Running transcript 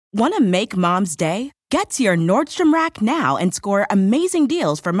Want to make Mom's day? Get to your Nordstrom Rack now and score amazing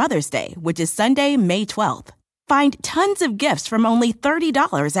deals for Mother's Day, which is Sunday, May 12th. Find tons of gifts from only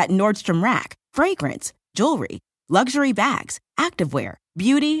 $30 at Nordstrom Rack. Fragrance, jewelry, luxury bags, activewear,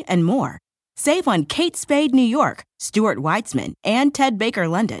 beauty, and more. Save on Kate Spade New York, Stuart Weitzman, and Ted Baker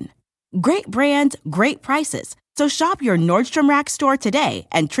London. Great brands, great prices. So shop your Nordstrom Rack store today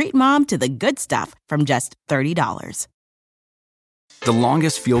and treat Mom to the good stuff from just $30. The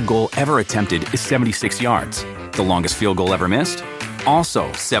longest field goal ever attempted is 76 yards. The longest field goal ever missed?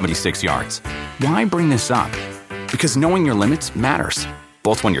 Also 76 yards. Why bring this up? Because knowing your limits matters,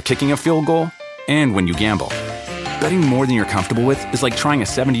 both when you're kicking a field goal and when you gamble. Betting more than you're comfortable with is like trying a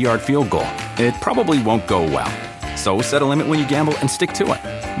 70-yard field goal. It probably won't go well. So set a limit when you gamble and stick to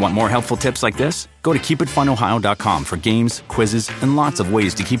it. Want more helpful tips like this? Go to keepitfunohio.com for games, quizzes, and lots of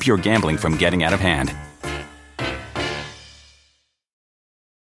ways to keep your gambling from getting out of hand.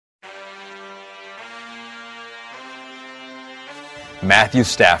 Matthew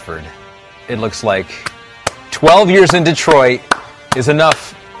Stafford. It looks like 12 years in Detroit is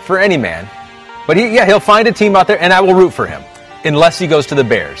enough for any man. But he'll find a team out there, and I will root for him. Unless he goes to the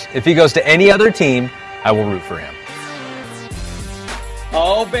Bears. If he goes to any other team, I will root for him.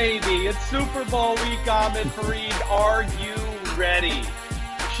 Oh, baby, it's Super Bowl week, Ahmed Fareed. Are you ready?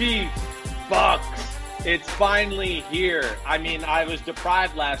 Chiefs, Bucks, it's finally here. I mean, I was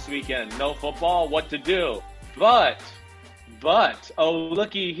deprived last weekend. No football, what to do? But, oh,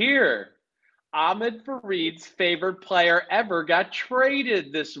 looky here. Ahmed Fareed's favorite player ever got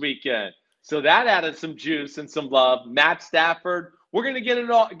traded this weekend. So that added some juice and some love. Matt Stafford. We're going to get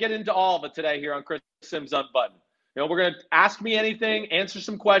into all of it today here on Chris Sims Unbuttoned. You know, we're going to ask me anything, answer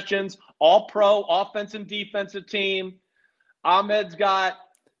some questions. All pro, offensive, defensive team. Ahmed's got,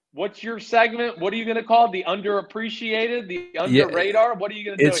 what's your segment? What are you going to call it? The underappreciated, the under radar? What are you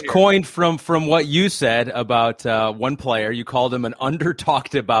going to do? It's coined from what you said about one player. You called him an under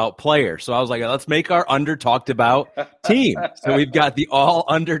talked about player. So I was like, let's make our under talked about team. So we've got the all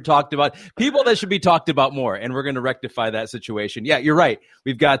under talked about people that should be talked about more, and we're going to rectify that situation. Yeah, you're right.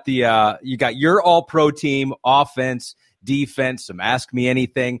 We've got you got your all pro team, offense, defense, some Ask Me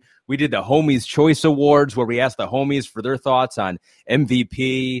Anything. We did the Homies Choice Awards where we asked the homies for their thoughts on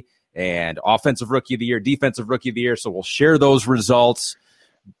MVP and Offensive Rookie of the Year, Defensive Rookie of the Year. So we'll share those results.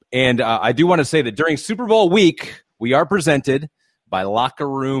 And I do want to say that during Super Bowl week, we are presented by Locker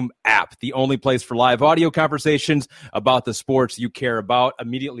Room App, the only place for live audio conversations about the sports you care about.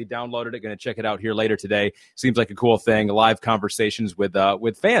 Immediately downloaded it. Going to check it out here later today. Seems like a cool thing. Live conversations with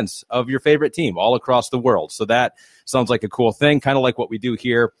fans of your favorite team all across the world. So that sounds like a cool thing, kind of like what we do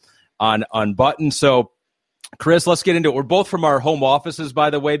here on Unbuttoned. So, Chris, let's get into it. We're both from our home offices,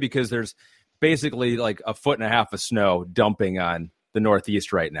 by the way, because there's basically like 1.5 feet of snow dumping on the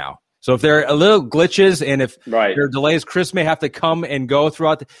Northeast right now. So if there are little glitches and if there are delays, Chris may have to come and go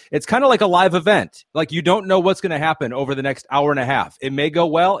throughout. It's kind of like a live event. Like you don't know what's going to happen over the next hour and a half. It may go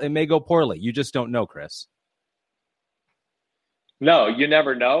well. It may go poorly. You just don't know, Chris. No, you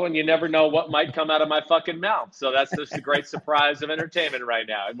never know, and you never know what might come out of my fucking mouth. So that's just a great surprise of entertainment right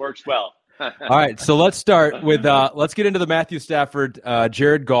now. It works well. All right, so let's start with let's get into the Matthew Stafford,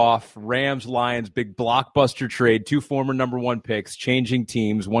 Jared Goff, Rams, Lions, big blockbuster trade, 2 former number 1 picks, changing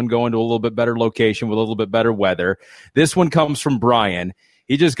teams, one going to a little bit better location with a little bit better weather. This one comes from Brian.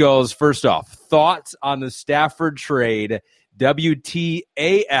 He just goes, first off, thoughts on the Stafford trade,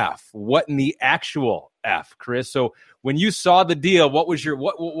 WTAF, what in the actual F, Chris? So when you saw the deal, what was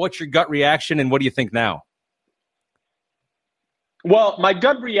what's your gut reaction, and what do you think now? Well, my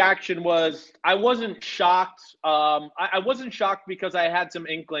gut reaction was I wasn't shocked. I wasn't shocked because I had some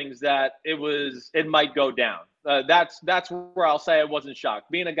inklings that it might go down. That's where I'll say I wasn't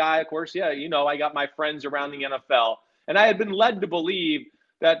shocked. Being a guy, of course, I got my friends around the NFL, and I had been led to believe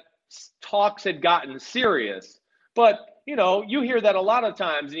that talks had gotten serious. But you hear that a lot of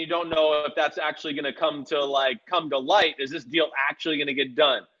times, and you don't know if that's actually going to come to light. Is this deal actually going to get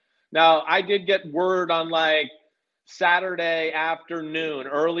done? Now, I did get word on Saturday afternoon,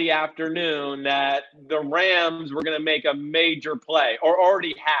 early afternoon, that the Rams were going to make a major play, or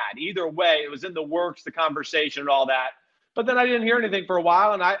already had. Either way, it was in the works, the conversation and all that. But then I didn't hear anything for a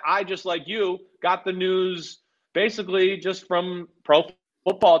while, and I just like you, got the news basically just from Pro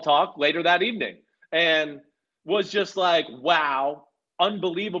Football Talk later that evening, and was just like, wow,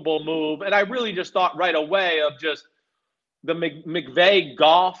 unbelievable move. And I really just thought right away of just the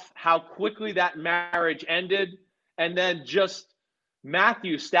McVay-Goff, how quickly that marriage ended. And then just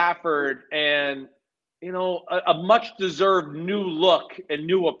Matthew Stafford and, a much-deserved new look and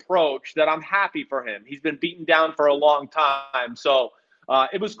new approach that I'm happy for him. He's been beaten down for a long time. So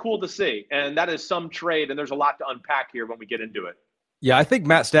it was cool to see. And that is some trade, and there's a lot to unpack here when we get into it. Yeah, I think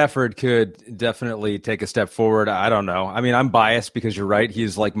Matt Stafford could definitely take a step forward. I don't know. I mean, I'm biased because you're right.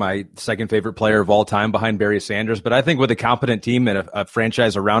 He's like my second favorite player of all time behind Barry Sanders. But I think with a competent team and a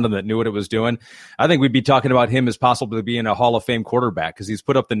franchise around him that knew what it was doing, I think we'd be talking about him as possibly being a Hall of Fame quarterback because he's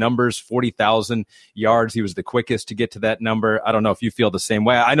put up the numbers, 40,000 yards. He was the quickest to get to that number. I don't know if you feel the same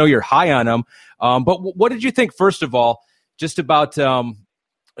way. I know you're high on him. But what did you think, first of all, just about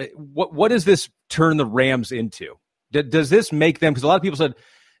what does this turn the Rams into? Does this make them, because a lot of people said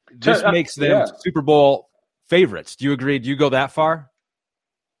this makes them Super Bowl favorites. Do you agree? Do you go that far?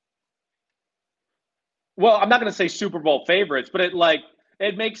 Well, I'm not going to say Super Bowl favorites, but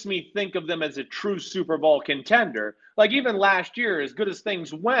it makes me think of them as a true Super Bowl contender. Like even last year, as good as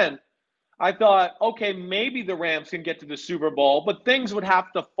things went, I thought, okay, maybe the Rams can get to the Super Bowl, but things would have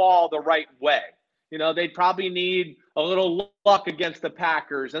to fall the right way. You know, they'd probably need a little luck against the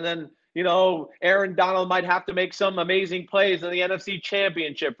Packers, and then Aaron Donald might have to make some amazing plays in the NFC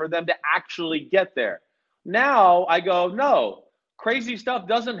Championship for them to actually get there. Now I go, no, crazy stuff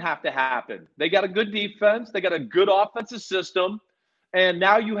doesn't have to happen. They got a good defense. They got a good offensive system. And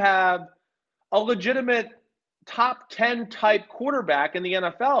now you have a legitimate top 10 type quarterback in the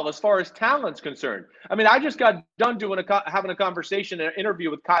NFL as far as talent's concerned. I mean, I just got done having a conversation, an interview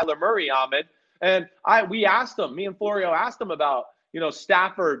with Kyler Murray, Ahmed. And we asked him, me and Florio asked him about,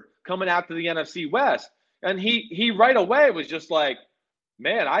 Stafford coming out to the NFC West. And he right away was just like,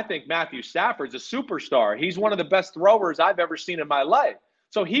 man, I think Matthew Stafford's a superstar. He's one of the best throwers I've ever seen in my life.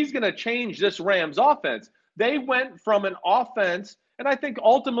 So he's going to change this Rams offense. They went from an offense, and I think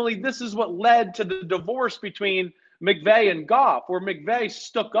ultimately this is what led to the divorce between McVay and Goff, where McVay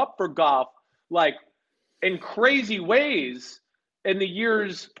stuck up for Goff like in crazy ways in the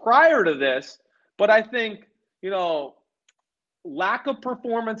years prior to this. But I think, lack of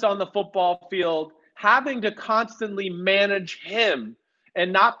performance on the football field, having to constantly manage him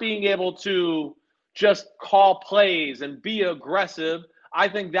and not being able to just call plays and be aggressive, I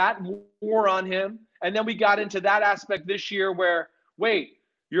think that wore on him. And then we got into that aspect this year where, wait,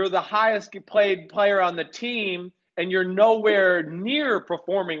 you're the highest paid player on the team and you're nowhere near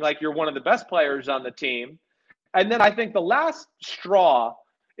performing like you're one of the best players on the team. And then I think the last straw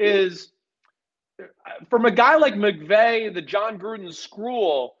is, from a guy like McVay, the John Gruden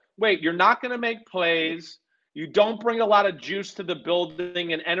school, wait, you're not going to make plays. You don't bring a lot of juice to the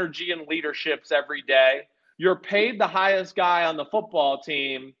building and energy and leaderships every day. You're paid the highest guy on the football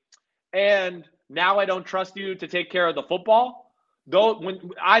team. And now I don't trust you to take care of the football.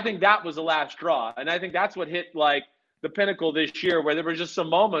 I think that was the last straw. And I think that's what hit like the pinnacle this year, where there were just some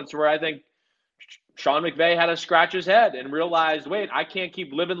moments where I think Sean McVay had to scratch his head and realized, wait, I can't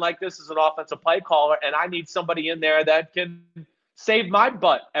keep living like this as an offensive play caller, and I need somebody in there that can save my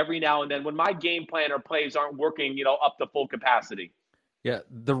butt every now and then when my game plan or plays aren't working, up to full capacity. Yeah,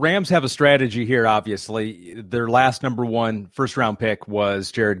 the Rams have a strategy here, obviously. Their last number one first-round pick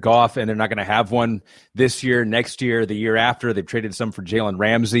was Jared Goff, and they're not going to have one this year, next year, the year after. They've traded some for Jalen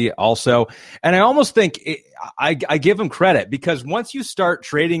Ramsey also. And I almost think I give them credit, because once you start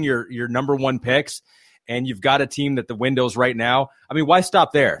trading your number one picks and you've got a team that the window's right now, I mean, why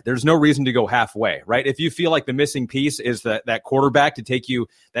stop there? There's no reason to go halfway, right? If you feel like the missing piece is that quarterback to take you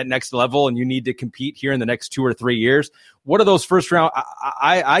that next level and you need to compete here in the next 2 or 3 years, what are those first round?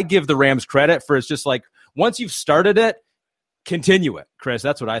 I give the Rams credit for, it's just like, once you've started it, continue it, Chris.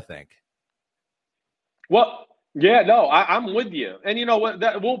 That's what I think. Well, yeah, no, I'm with you. And you know what?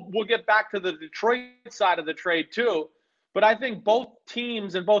 We'll get back to the Detroit side of the trade too. But I think both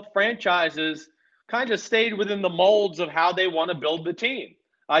teams and both franchises kind of stayed within the molds of how they want to build the team.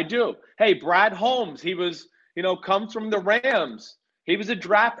 I do. Hey, Brad Holmes, he was, comes from the Rams. He was a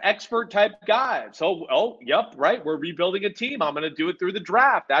draft expert type guy. So, yep, right. We're rebuilding a team. I'm going to do it through the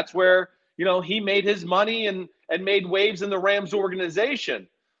draft. That's where, he made his money and made waves in the Rams organization.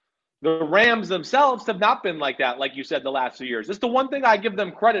 The Rams themselves have not been like that, like you said, the last few years. It's the one thing I give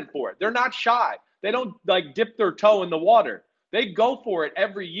them credit for. They're not shy. They don't dip their toe in the water. They go for it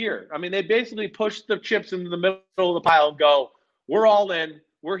every year. I mean, they basically push the chips into the middle of the pile and go, we're all in.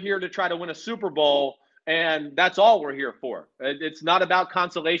 We're here to try to win a Super Bowl, and that's all we're here for. It's not about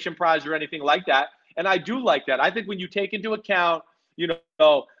consolation prize or anything like that, and I do like that. I think when you take into account,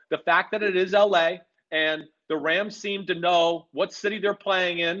 the fact that it is L.A. and the Rams seem to know what city they're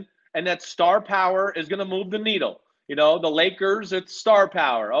playing in, and that star power is going to move the needle. The Lakers, it's star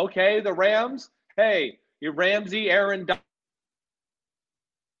power. Okay, the Rams, hey, you Ramsey, Aaron Donald.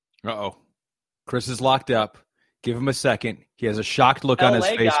 Uh-oh. Chris is locked up. Give him a second. He has a shocked look on his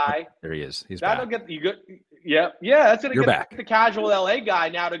face. Guy, there he is. He's that'll back. get you good. Yeah, that's going to You're get back. the casual LA guy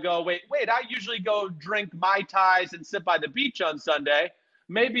now to go, wait, I usually go drink Mai Tais and sit by the beach on Sunday.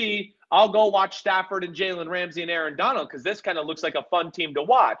 Maybe I'll go watch Stafford and Jalen Ramsey and Aaron Donald because this kind of looks like a fun team to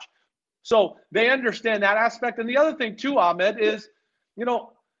watch. So they understand that aspect. And the other thing too, Ahmed, is,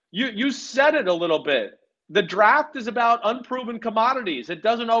 you said it a little bit. The draft is about unproven commodities. It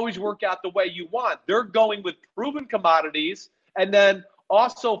doesn't always work out the way you want. They're going with proven commodities and then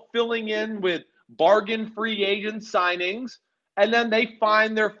also filling in with bargain free agent signings. And then they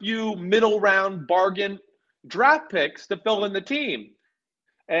find their few middle round bargain draft picks to fill in the team.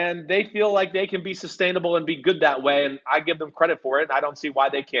 And they feel like they can be sustainable and be good that way. And I give them credit for it. And I don't see why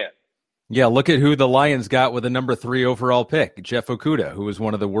they can't. Yeah, look at who the Lions got with the number 3 overall pick, Jeff Okudah, who was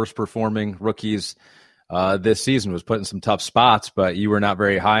one of the worst performing rookies this season, was put in some tough spots, but you were not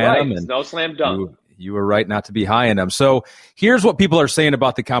very high on him. And no slam dunk. You were right not to be high on him. So here's what people are saying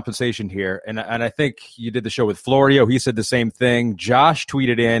about the compensation here. And I think you did the show with Florio. He said the same thing. Josh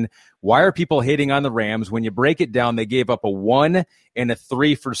tweeted in, why are people hating on the Rams? When you break it down, they gave up a 1 and a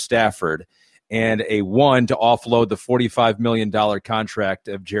 3 for Stafford and a 1 to offload the $45 million contract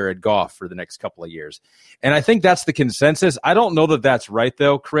of Jared Goff for the next couple of years. And I think that's the consensus. I don't know that that's right,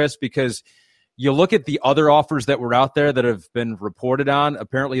 though, Chris, because you look at the other offers that were out there that have been reported on.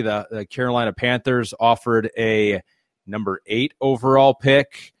 Apparently, the Carolina Panthers offered a number 8 overall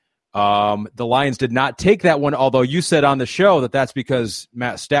pick. The Lions did not take that one, although you said on the show that that's because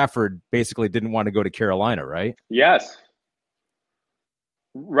Matt Stafford basically didn't want to go to Carolina, right? Yes.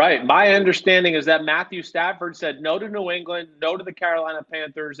 Right. My understanding is that Matthew Stafford said no to New England, no to the Carolina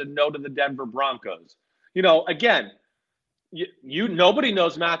Panthers, and no to the Denver Broncos. Again, nobody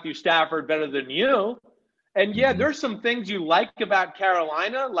knows Matthew Stafford better than you. And yeah, there's some things you like about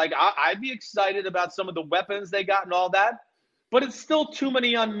Carolina. Like I'd be excited about some of the weapons they got and all that, but it's still too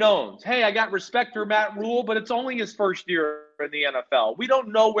many unknowns. Hey, I got respect for Matt Rule, but it's only his first year in the NFL. We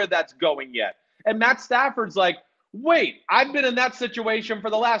don't know where that's going yet. And Matt Stafford's like, wait, I've been in that situation for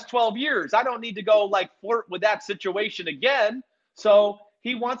the last 12 years. I don't need to go flirt with that situation again. So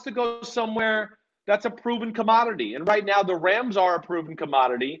he wants to go somewhere that's a proven commodity. And right now the Rams are a proven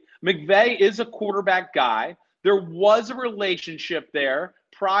commodity. McVay is a quarterback guy. There was a relationship there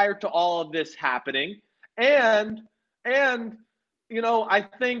prior to all of this happening. And I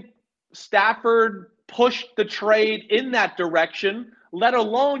think Stafford pushed the trade in that direction, let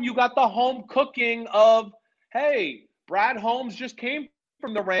alone you got the home cooking of, hey, Brad Holmes just came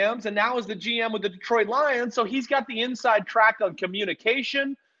from the Rams and now is the GM with the Detroit Lions. So he's got the inside track on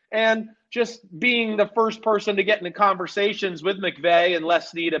communication and just being the first person to get into conversations with McVay and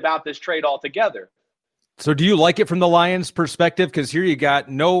Les Snead about this trade altogether. So do you like it from the Lions' perspective? Because here you got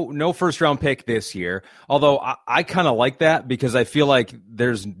no first-round pick this year, although I kind of like that because I feel like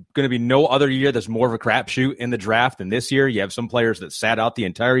there's going to be no other year that's more of a crapshoot in the draft than this year. You have some players that sat out the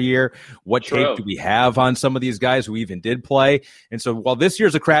entire year. What tape do we have on some of these guys who even did play? And so while this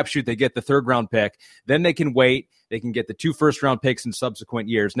year's a crapshoot, they get the third-round pick. Then they can wait. They can get the 2 first-round picks in subsequent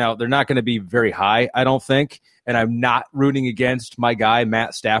years. Now, they're not going to be very high, I don't think, and I'm not rooting against my guy,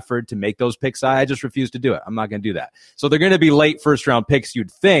 Matt Stafford, to make those picks high. I just refuse to do it. I'm not going to do that. So they're going to be late first-round picks,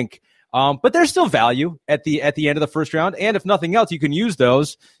 you'd think, but there's still value at the end of the first round, and if nothing else, you can use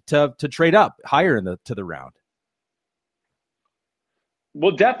those to trade up higher to the round.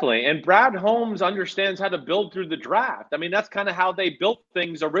 Well, definitely. And Brad Holmes understands how to build through the draft. I mean, that's kind of how they built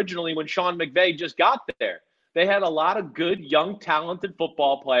things originally when Sean McVay just got there. They had a lot of good, young, talented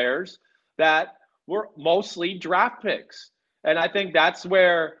football players that were mostly draft picks. And I think that's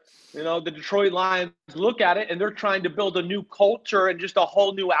where, the Detroit Lions look at it and they're trying to build a new culture and just a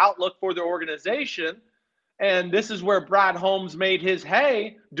whole new outlook for their organization. And this is where Brad Holmes made his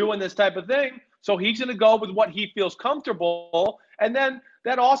hay doing this type of thing. So he's going to go with what he feels comfortable. And then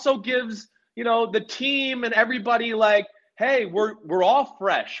that also gives, the team and everybody hey, we're all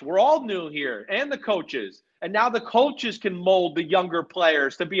fresh. We're all new here, and the coaches. And now the coaches can mold the younger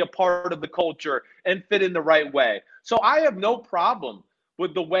players to be a part of the culture and fit in the right way. So I have no problem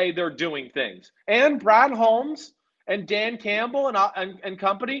with the way they're doing things. And Brad Holmes and Dan Campbell and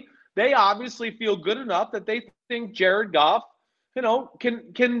company, they obviously feel good enough that they think Jared Goff,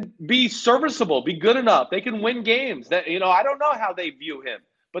 can be serviceable, be good enough. They can win games. That I don't know how they view him,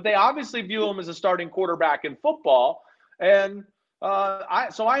 but they obviously view him as a starting quarterback in football. And I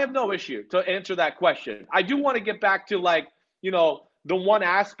have no issue to answer that question. I do want to get back to the one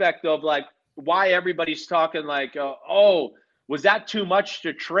aspect of why everybody's talking was that too much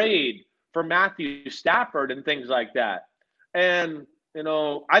to trade for Matthew Stafford and things like that? And,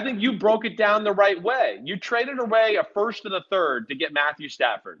 I think you broke it down the right way. You traded away a first and a third to get Matthew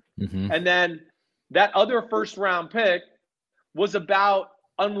Stafford. Mm-hmm. And then that other first-round pick was about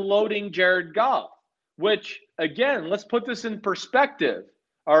unloading Jared Goff, which, again, let's put this in perspective,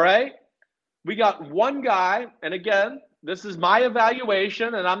 all right? We got one guy, and again, this is my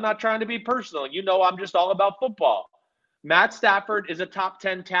evaluation, and I'm not trying to be personal. You know I'm just all about football. Matt Stafford is a top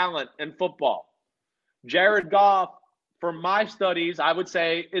 10 talent in football. Jared Goff, from my studies, I would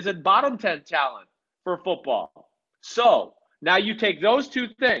say is a bottom 10 talent for football. So now you take those two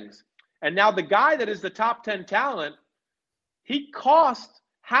things, and now the guy that is the top 10 talent, he costs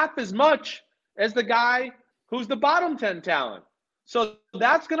half as much as the guy who's the bottom 10 talent. So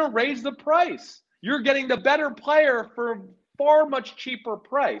that's going to raise the price. You're getting the better player for far much cheaper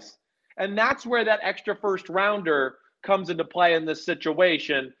price. And that's where that extra first rounder comes into play in this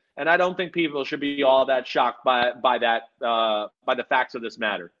situation. And I don't think people should be all that shocked by the facts of this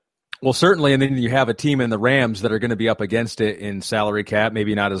matter. Well, certainly, and then you have a team in the Rams that are going to be up against it in salary cap,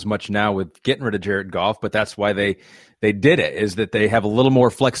 maybe not as much now with getting rid of Jared Goff, but that's why they did it, is that they have a little more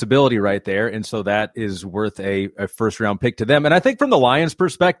flexibility right there, and so that is worth a first-round pick to them. And I think from the Lions'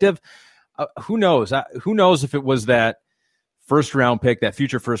 perspective, who knows? Who knows if it was that first-round pick, that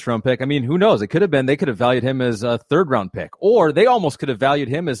future first-round pick? I mean, who knows? It could have been they could have valued him as a third-round pick, or they almost could have valued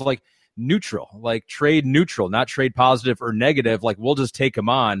him as like neutral, like trade neutral, not trade positive or negative, like we'll just take him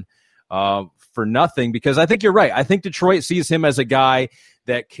on for nothing, because I think you're right. I think Detroit sees him as a guy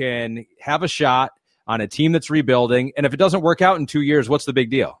that can have a shot on a team that's rebuilding. And if it doesn't work out in 2 years, what's the big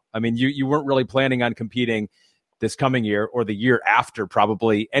deal? I mean, you weren't really planning on competing this coming year or the year after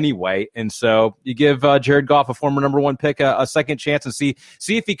probably anyway. And so you give Jared Goff, a former number one pick, a second chance and see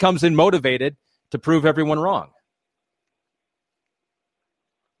if he comes in motivated to prove everyone wrong.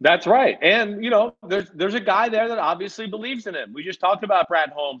 That's right. And, there's a guy there that obviously believes in him. We just talked about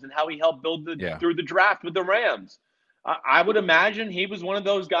Brad Holmes and how he helped build through the draft with the Rams. I would imagine he was one of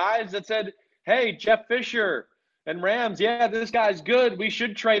those guys that said, hey, Jeff Fisher and Rams, this guy's good. We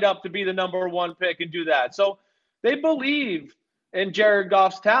should trade up to be the number one pick and do that. So they believe in Jared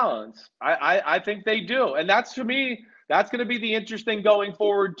Goff's talents. I think they do. And that's, to me, that's going to be the interesting going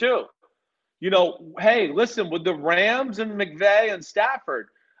forward too. Hey, listen, with the Rams and McVay and Stafford,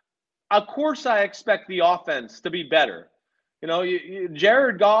 of course, I expect the offense to be better.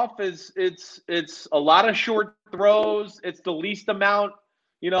 Jared Goff it's a lot of short throws. It's the least amount,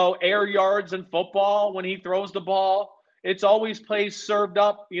 air yards in football when he throws the ball. It's always plays served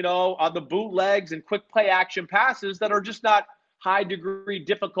up, on the bootlegs and quick play action passes that are just not high degree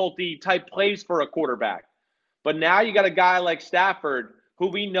difficulty type plays for a quarterback. But now you got a guy like Stafford who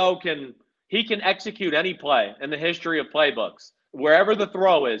we know can execute any play in the history of playbooks. Wherever the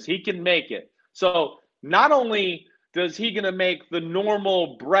throw is, he can make it. So not only does he going to make the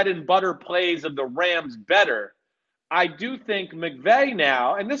normal bread and butter plays of the Rams better, I do think McVay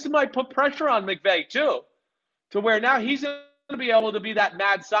now, and this might put pressure on McVay too, to where now he's going to be able to be that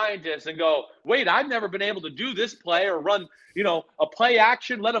mad scientist and go, wait, I've never been able to do this play or run, a play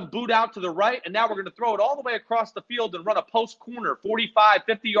action, let him boot out to the right, and now we're going to throw it all the way across the field and run a post corner 45,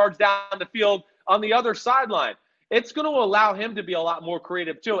 50 yards down the field on the other sideline. It's going to allow him to be a lot more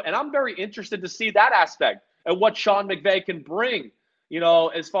creative too. And I'm very interested to see that aspect and what Sean McVay can bring,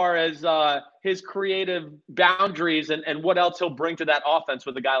 as far as his creative boundaries and what else he'll bring to that offense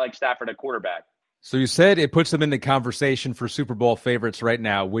with a guy like Stafford at quarterback. So you said it puts them in the conversation for Super Bowl favorites right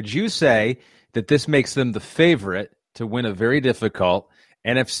now. Would you say that this makes them the favorite to win a very difficult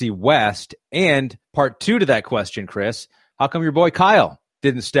NFC West? And part two to that question, Chris, how come your boy Kyle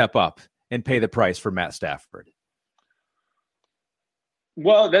didn't step up and pay the price for Matt Stafford?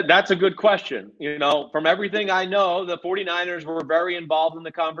 Well, that's a good question. From everything I know, the 49ers were very involved in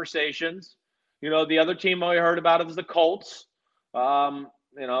the conversations. The other team I heard about is the Colts. I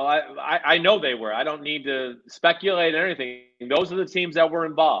know they were. I don't need to speculate or anything. Those are the teams that were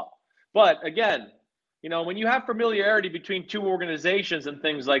involved. But again, when you have familiarity between two organizations and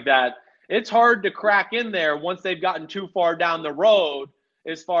things like that, it's hard to crack in there once they've gotten too far down the road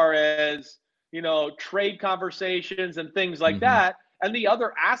as far as, trade conversations and things like that. And the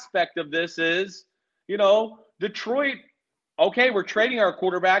other aspect of this is, Detroit, okay, we're trading our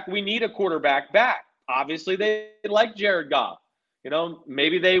quarterback. We need a quarterback back. Obviously, they like Jared Goff.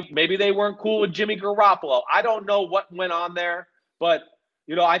 Maybe they weren't cool with Jimmy Garoppolo. I don't know what went on there. But,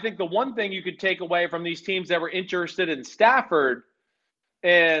 I think the one thing you could take away from these teams that were interested in Stafford,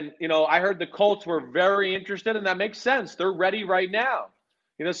 and, I heard the Colts were very interested, and that makes sense. They're ready right now.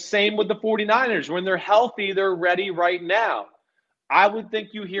 Same with the 49ers. When they're healthy, they're ready right now. I would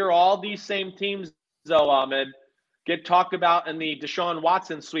think you hear all these same teams, though, Ahmed, get talked about in the Deshaun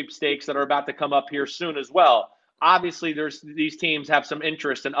Watson sweepstakes that are about to come up here soon as well. obviously these teams have some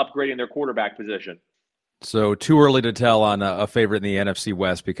interest in upgrading their quarterback position. So too early to tell on a favorite in the NFC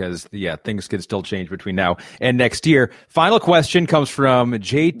West because, things could still change between now and next year. Final question comes from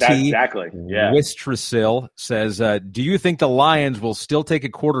JT Wistrasil. Says, do you think the Lions will still take a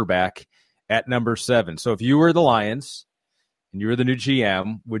quarterback at number 7? So if you were the Lions and you were the new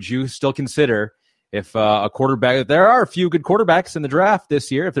GM, would you still consider if a quarterback – there are a few good quarterbacks in the draft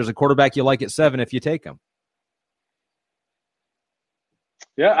this year. If there's a quarterback you like at 7, if you take him.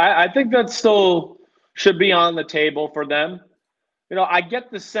 Yeah, I think that still – should be on the table for them. I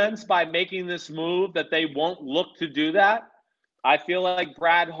get the sense by making this move that they won't look to do that. I feel like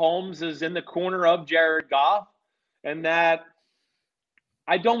Brad Holmes is in the corner of Jared Goff, and that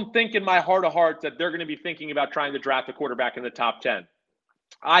I don't think in my heart of hearts that they're going to be thinking about trying to draft a quarterback in the top 10.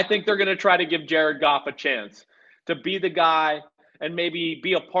 I think they're going to try to give Jared Goff a chance to be the guy and maybe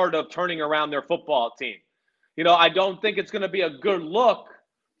be a part of turning around their football team. I don't think it's going to be a good look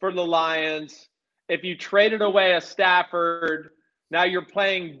for the Lions if you traded away a Stafford. Now you're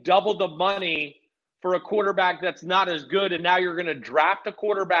paying double the money for a quarterback that's not as good, and now you're going to draft a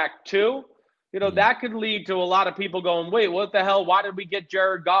quarterback too. That could lead to a lot of people going, wait, what the hell? Why did we get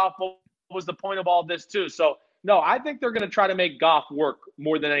Jared Goff? What was the point of all this too? So, no, I think they're going to try to make Goff work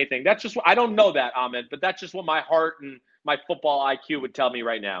more than anything. That's just – I don't know that, Ahmed, but that's just what my heart and my football IQ would tell me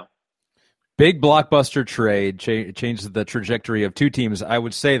right now. Big blockbuster trade changed the trajectory of two teams. I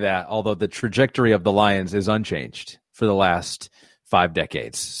would say that, although the trajectory of the Lions is unchanged for the last 5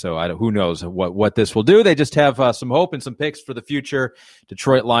 decades. So who knows what this will do. They just have some hope and some picks for the future.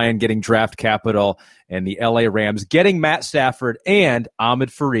 Detroit Lion getting draft capital and the LA Rams getting Matt Stafford and Ahmed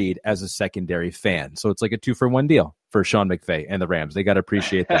Fareed as a secondary fan. So it's like a 2-for-1 deal for Sean McVay and the Rams. They got to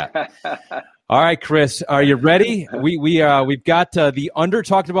appreciate that. All right, Chris, are you ready? We've got the under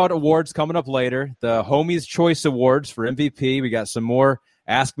talked about awards coming up later, the Homies Choice Awards for MVP. We got some more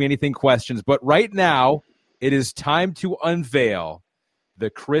Ask Me Anything questions, but right now it is time to unveil the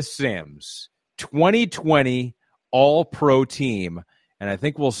Chris Sims 2020 All-Pro team, and I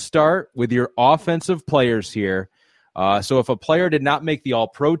think we'll start with your offensive players here. So if a player did not make the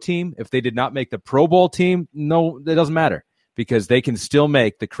All-Pro team, if they did not make the Pro Bowl team, no, it doesn't matter, because they can still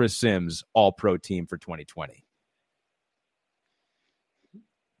make the Chris Sims All-Pro team for 2020.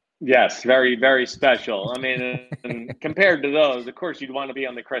 Yes, very, very special. I mean, compared to those, of course, you'd want to be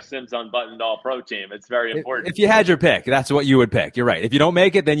on the Chris Sims unbuttoned All-Pro team. It's very important. If you had your pick, that's what you would pick. You're right. If you don't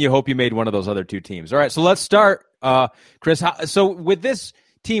make it, then you hope you made one of those other 2 teams. All right, so let's start, Chris. So with this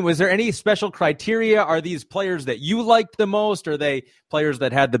team, was there any special criteria? Are these players that you liked the most? Are they players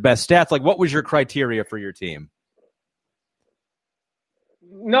that had the best stats? Like, what was your criteria for your team?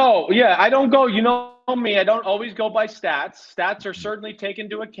 No, yeah, I don't go, me, I don't always go by stats. Stats are certainly taken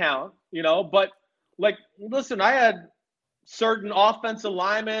into account, but listen, I had certain offensive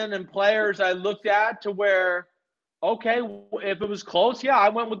linemen and players I looked at to where, okay, if it was close, yeah, I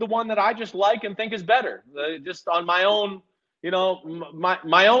went with the one that I just like and think is better, just on my own,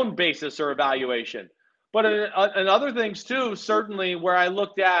 my own basis or evaluation. But in other things too, certainly where I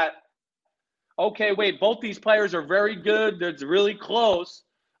looked at, okay, wait, both these players are very good. It's really close.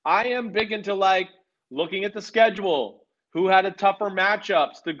 I am big into looking at the schedule, who had a tougher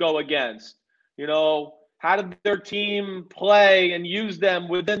matchups to go against, how did their team play and use them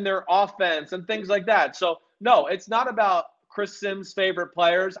within their offense and things like that. So no, it's not about Chris Sims' favorite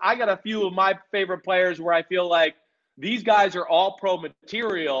players. I got a few of my favorite players where I feel like these guys are all pro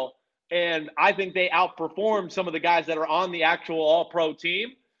material, and I think they outperform some of the guys that are on the actual all-pro team.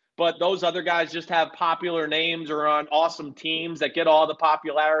 But those other guys just have popular names or on awesome teams that get all the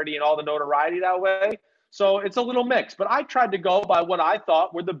popularity and all the notoriety that way. So it's a little mix. But I tried to go by what I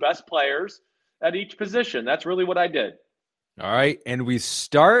thought were the best players at each position. That's really what I did. All right. And we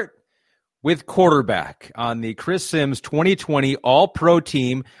start with quarterback on the Chris Sims 2020 All-Pro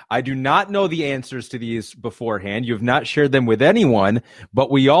team. I do not know the answers to these beforehand. You have not shared them with anyone, but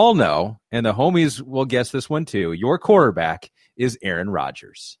we all know, and the homies will guess this one too, your quarterback is Aaron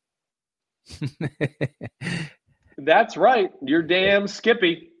Rodgers. That's right. You're damn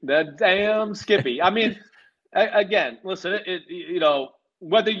Skippy. That damn Skippy. I mean, again, listen,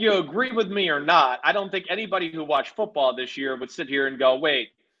 whether you agree with me or not, I don't think anybody who watched football this year would sit here and go, wait,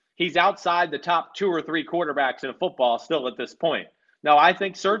 he's outside the top 2 or 3 quarterbacks in football still at this point. Now, I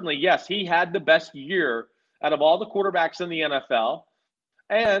think certainly, yes, he had the best year out of all the quarterbacks in the NFL.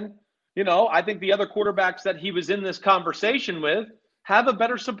 And, I think the other quarterbacks that he was in this conversation with have a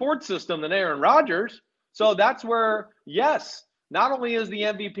better support system than Aaron Rodgers. So that's where, yes, not only is the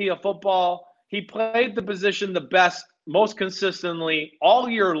MVP of football, he played the position the best, most consistently all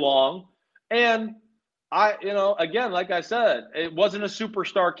year long. And Again, like I said, it wasn't a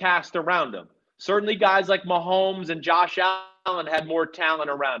superstar cast around him. Certainly guys like Mahomes and Josh Allen had more talent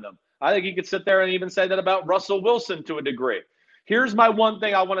around him. I think you could sit there and even say that about Russell Wilson to a degree. Here's my one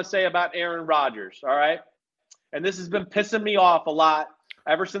thing I want to say about Aaron Rodgers, all right? And this has been pissing me off a lot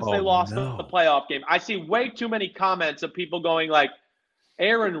ever since they lost the playoff game. I see way too many comments of people going like,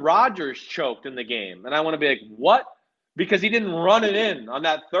 Aaron Rodgers choked in the game. And I want to be like, what? Because he didn't run it in on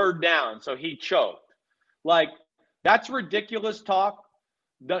that third down, so he choked. Like, that's ridiculous talk.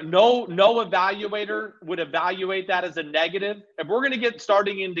 No evaluator would evaluate that as a negative. If we're going to get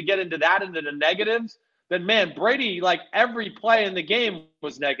into the negatives, then, man, Brady, like, every play in the game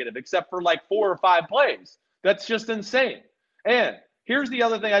was negative except for, like, 4 or 5 plays. That's just insane. And here's the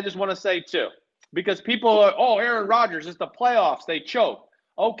other thing I just want to say, too, because people are, Aaron Rodgers, it's the playoffs, they choke.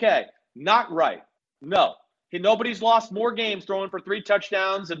 Okay, not right. No. Nobody's lost more games throwing for 3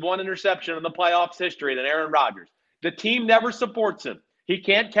 touchdowns and 1 interception in the playoffs history than Aaron Rodgers. The team never supports him. He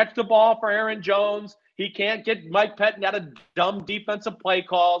can't catch the ball for Aaron Jones. He can't get Mike Pettin out of dumb defensive play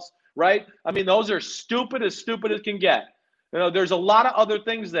calls, right? I mean, those are stupid as can get. There's a lot of other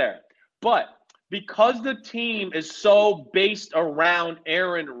things there. But because the team is so based around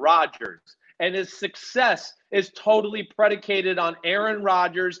Aaron Rodgers and his success is totally predicated on Aaron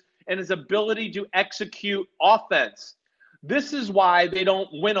Rodgers and his ability to execute offense, this is why they don't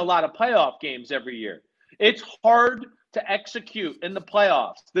win a lot of playoff games every year. It's hard to execute in the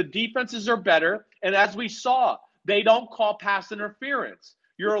playoffs. The defenses are better, and as we saw, they don't call pass interference.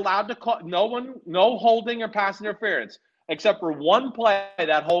 You're allowed to call no holding or pass interference, except for one play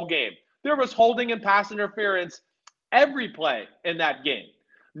that whole game. There was holding and pass interference every play in that game.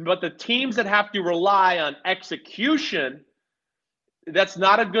 But the teams that have to rely on execution, that's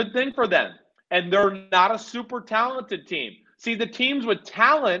not a good thing for them. And they're not a super talented team. See, the teams with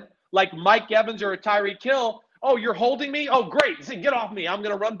talent, like Mike Evans or a Tyreek Hill, you're holding me? Oh, great. See, get off me. I'm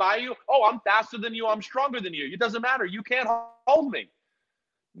going to run by you. Oh, I'm faster than you. I'm stronger than you. It doesn't matter. You can't hold me.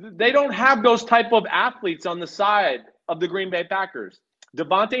 They don't have those type of athletes on the side of the Green Bay Packers.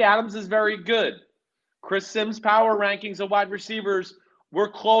 Devontae Adams is very good. Chris Sims' power rankings of wide receivers were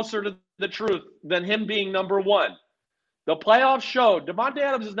closer to the truth than him being number 1. The playoffs showed Devontae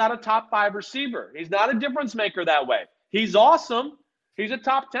Adams is not a top 5 receiver. He's not a difference maker that way. He's awesome. He's a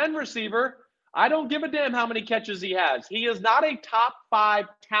top 10 receiver. I don't give a damn how many catches he has. He is not a top 5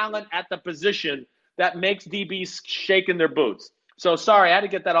 talent at the position that makes DBs shake in their boots. So, sorry, I had to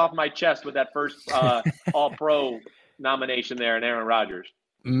get that off my chest with that first All-Pro nomination there in Aaron Rodgers.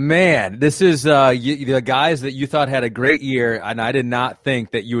 Man, this is the guys that you thought had a great year, and I did not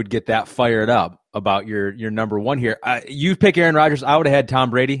think that you would get that fired up about your number 1 here. You pick Aaron Rodgers. I would have had Tom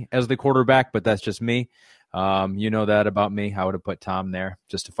Brady as the quarterback, but that's just me. You know that about me. I would have put Tom there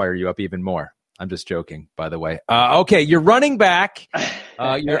just to fire you up even more. I'm just joking, by the way. Okay, you're running back.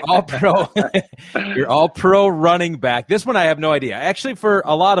 You're all pro. You're all pro running back. This one I have no idea. Actually, for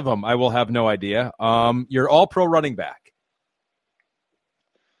a lot of them, I will have no idea. You're all pro running back.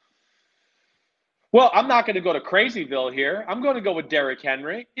 Well, I'm not going to go to Crazyville here. I'm going to go with Derrick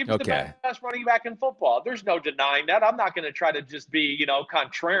Henry. He was the best running back in football. There's no denying that. I'm not going to try to just be,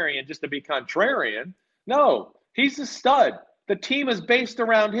 contrarian just to be contrarian. No, he's a stud. The team is based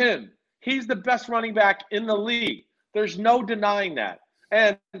around him. He's the best running back in the league. There's no denying that.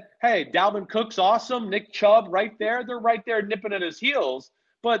 And, hey, Dalvin Cook's awesome. Nick Chubb right there. They're right there nipping at his heels.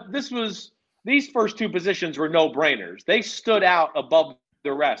 But these first 2 positions were no-brainers. They stood out above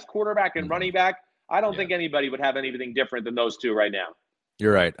the rest. Quarterback and running back, I don't think anybody would have anything different than those 2 right now.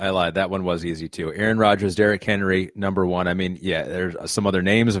 You're right. I lied. That one was easy, too. Aaron Rodgers, Derrick Henry, number 1. I mean, yeah, there's some other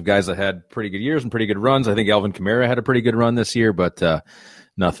names of guys that had pretty good years and pretty good runs. I think Alvin Kamara had a pretty good run this year, but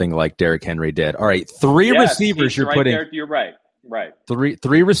nothing like Derrick Henry did. All right, 3 receivers you're putting. There, you're right. Right.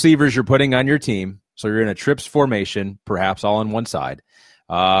 3 receivers you're putting on your team. So you're in a trips formation, perhaps all on one side.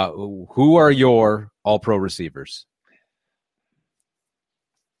 Who are your all-pro receivers?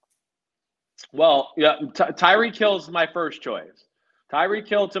 Well, yeah, Tyreek Hill's my first choice. Tyreek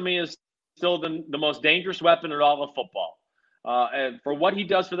Hill, to me, is still the most dangerous weapon in all of football. And for what he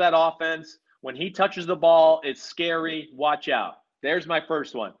does for that offense, when he touches the ball, it's scary. Watch out. There's my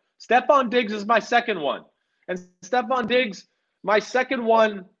first one. Stephon Diggs is my second one. And Stephon Diggs, my second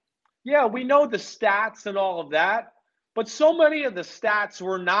one, yeah, we know the stats and all of that, but so many of the stats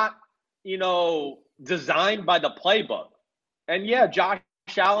were not, designed by the playbook. And, yeah, Josh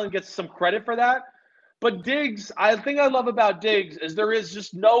Allen gets some credit for that. But Diggs, I think I love about Diggs is there is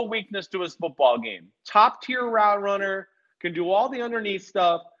just no weakness to his football game. Top-tier route runner, can do all the underneath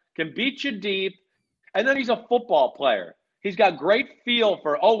stuff, can beat you deep, and then he's a football player. He's got great feel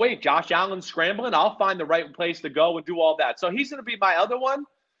for, oh, wait, Josh Allen's scrambling. I'll find the right place to go and do all that. So he's going to be my other one.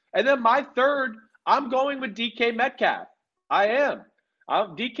 And then my third, I'm going with DK Metcalf. I am.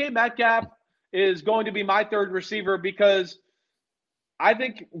 DK Metcalf is going to be my third receiver because I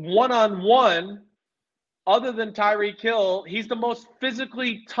think one-on-one, other than Tyreek Hill, he's the most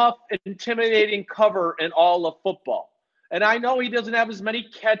physically tough, intimidating cover in all of football. And I know he doesn't have as many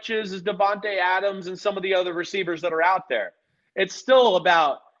catches as Davante Adams and some of the other receivers that are out there. It's still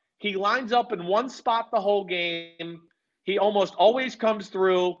about he lines up in one spot the whole game. He almost always comes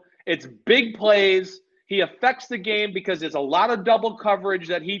through. It's big plays. He affects the game because there's a lot of double coverage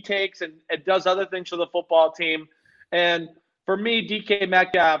that he takes and it does other things for the football team. And for me, DK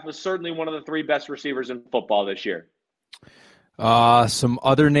Metcalf is certainly one of the three best receivers in football this year. Some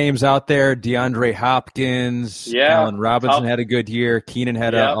other names out there, DeAndre Hopkins, Allen Robinson had a good year. Keenan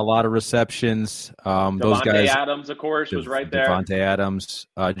had a lot of receptions. Those guys. Adams, of course, was right there. Davante Adams.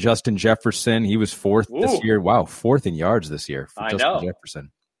 Justin Jefferson, he was fourth this year. Wow, fourth in yards this year for Justin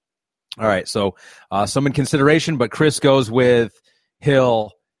Jefferson. All right, so some in consideration, but Chris goes with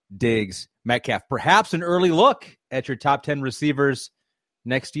Hill, Diggs, Metcalf. Perhaps an early look at your top 10 receivers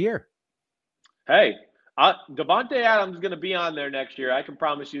next year. Hey, Davante Adams is going to be on there next year. I can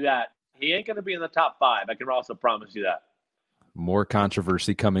promise you that. He ain't going to be in the top 5. I can also promise you that. More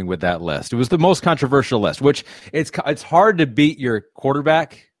controversy coming with that list. It was the most controversial list, which it's hard to beat your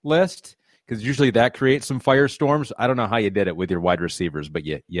quarterback list because usually that creates some firestorms. I don't know how you did it with your wide receivers, but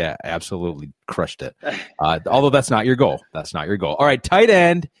yeah, absolutely crushed it. Although that's not your goal. That's not your goal. All right, tight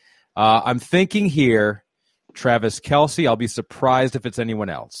end. I'm thinking here, Travis Kelce. I'll be surprised if it's anyone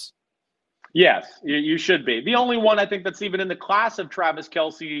else. Yes, you should be. The only one I think that's even in the class of Travis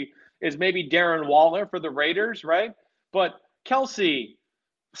Kelce is maybe Darren Waller for the Raiders, right? But Kelce,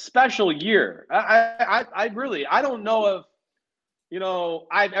 special year. I don't know if,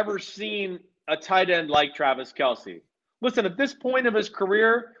 I've ever seen a tight end like Travis Kelce. Listen, at this point of his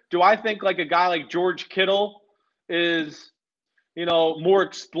career, do I think like a guy like George Kittle is more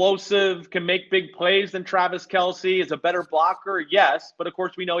explosive, can make big plays than Travis Kelce, is a better blocker? Yes, but of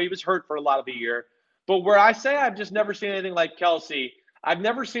course we know he was hurt for a lot of the year. But where I say I've just never seen anything like Kelce, I've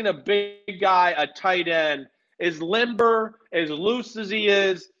never seen a big guy, a tight end, as limber, as loose as he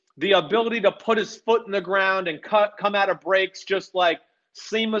is, the ability to put his foot in the ground and come out of breaks just like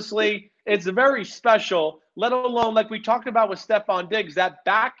seamlessly. It's very special, let alone like we talked about with Stephon Diggs, that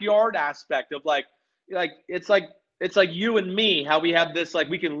backyard aspect of like it's like you and me, how we have this, like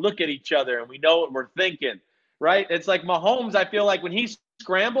we can look at each other and we know what we're thinking, right? It's like Mahomes, I feel like when he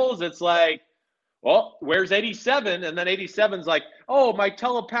scrambles, it's like, well, where's 87? And then 87's like, oh, my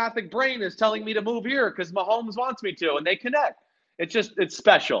telepathic brain is telling me to move here because Mahomes wants me to, and they connect. It's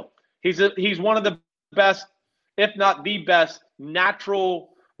special. He's one of the best, if not the best, natural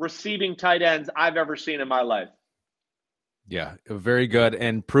receiving tight ends I've ever seen in my life. Yeah, very good,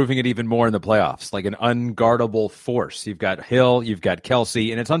 and proving it even more in the playoffs, like an unguardable force. You've got Hill, you've got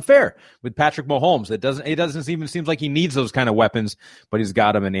Kelce, and it's unfair with Patrick Mahomes. It doesn't even seem like he needs those kind of weapons, but he's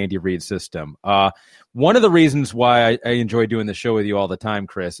got them in Andy Reid's system. One of the reasons why I enjoy doing the show with you all the time,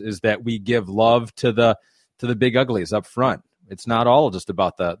 Chris, is that we give love to the big uglies up front. It's not all just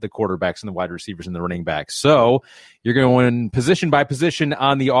about the quarterbacks and the wide receivers and the running backs. So you're going position by position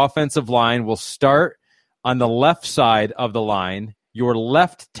on the offensive line. We'll start on the left side of the line, your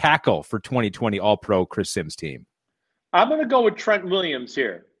left tackle for 2020 All-Pro Chris Sims team. I'm going to go with Trent Williams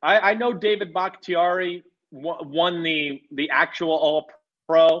here. I know David Bakhtiari won the actual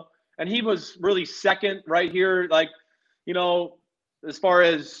All-Pro, and he was really second right here. Like, as far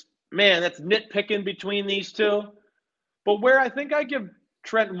as, man, that's nitpicking between these two. But where I think I give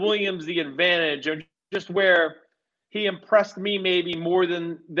Trent Williams the advantage, or just where he impressed me maybe more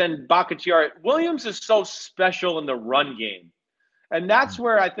than Bakhtiari. Williams is so special in the run game. And that's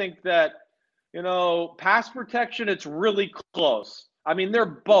where I think that, pass protection, it's really close. I mean, they're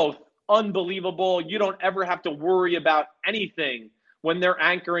both unbelievable. You don't ever have to worry about anything when they're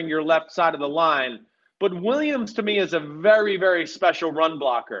anchoring your left side of the line. But Williams, to me, is a very, very special run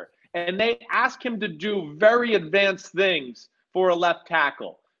blocker. And they ask him to do very advanced things for a left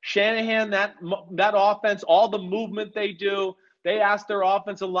tackle. Shanahan, that offense, all the movement they do, they ask their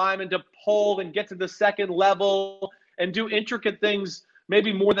offensive linemen to pull and get to the second level and do intricate things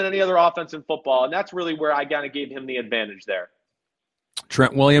maybe more than any other offense in football. And that's really where I kind of gave him the advantage there.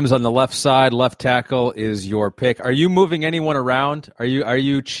 Trent Williams on the left side, left tackle is your pick. Are you moving anyone around? Are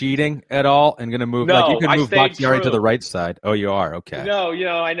you cheating at all and going to move? No, like you can move Bakhtiari true to the right side. Oh, you are? Okay. No,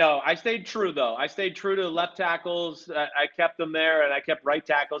 I know. I stayed true, though. I stayed true to left tackles. I kept them there, and I kept right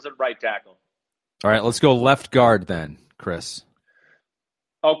tackles at right tackle. All right, let's go left guard then. Chris.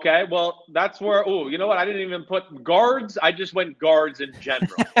 Okay, well, that's where, you know what? I didn't even put guards. I just went guards in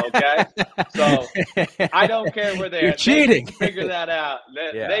general, okay? So I don't care where they're You're cheating. They can figure that out.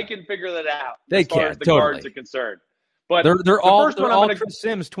 They can figure that out They as far can, as the totally. guards are concerned. But they're all gonna, Chris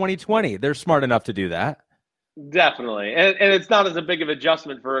Sims 2020. They're smart enough to do that. Definitely. And it's not as a big of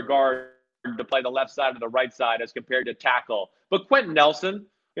adjustment for a guard to play the left side or the right side as compared to tackle. But Quentin Nelson,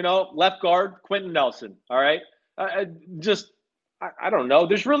 left guard, Quentin Nelson, all right? I don't know.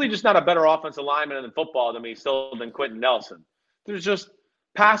 There's really just not a better offensive lineman in football to me still than Quentin Nelson. There's just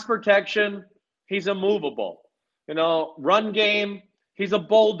pass protection. He's immovable. Run game. He's a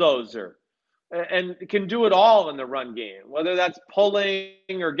bulldozer and can do it all in the run game, whether that's pulling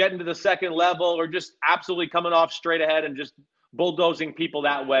or getting to the second level or just absolutely coming off straight ahead and just bulldozing people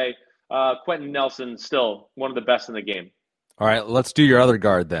that way. Quentin Nelson still one of the best in the game. All right, let's do your other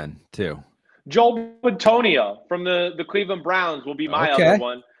guard then, too. Joe Bitonio from the Cleveland Browns will be my other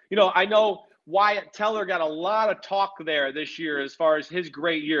one. I know Wyatt Teller got a lot of talk there this year as far as his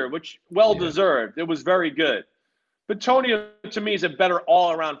great year, which well-deserved. It was very good. Bitonio, to me, is a better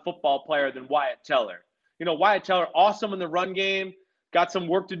all-around football player than Wyatt Teller. Wyatt Teller, awesome in the run game, got some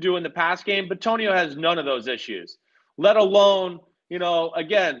work to do in the pass game. Bitonio has none of those issues, let alone,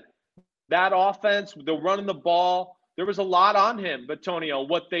 again, that offense, the running the ball, there was a lot on him, Bitonio,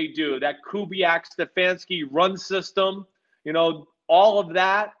 what they do, that Kubiak-Stefanski run system, all of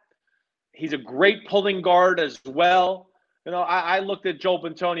that. He's a great pulling guard as well. I looked at Joe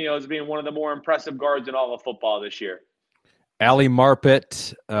Bitonio as being one of the more impressive guards in all of football this year. Ali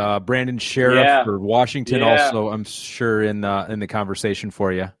Marpet, Brandon Sheriff for Washington also, I'm sure, in the conversation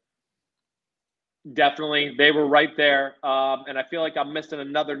for you. Definitely. They were right there. And I feel like I'm missing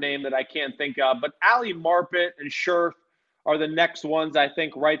another name that I can't think of. But Ali Marpet and Scherf are the next ones, I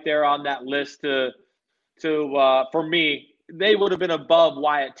think, right there on that list to for me. They would have been above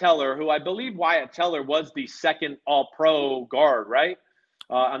Wyatt Teller, who I believe Wyatt Teller was the second All-Pro guard, right?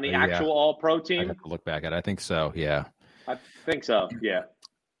 On the actual All-Pro team. I have to look back at it. I think so, yeah. I think so, yeah.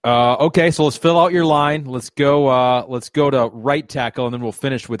 Okay, so let's fill out your line. Let's go to right tackle, and then we'll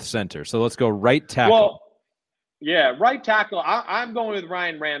finish with center. So let's go right tackle. Well, right tackle. I'm going with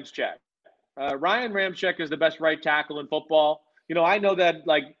Ryan Ramczyk. Ryan Ramczyk is the best right tackle in football. I know that,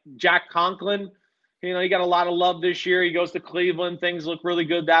 like, Jack Conklin, he got a lot of love this year. He goes to Cleveland. Things look really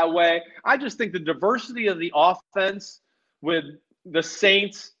good that way. I just think the diversity of the offense with the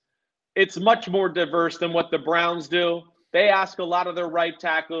Saints, it's much more diverse than what the Browns do. They ask a lot of their right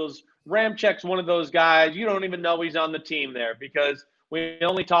tackles. Ramczyk's one of those guys. You don't even know he's on the team there because we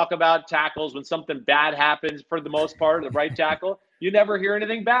only talk about tackles when something bad happens for the most part, the right tackle. You never hear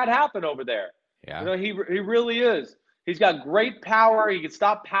anything bad happen over there. Yeah. He really is. He's got great power. He can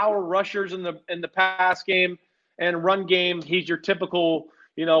stop power rushers in the pass game and run game. He's your typical,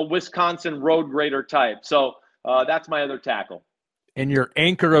 Wisconsin road grader type. So that's my other tackle. And your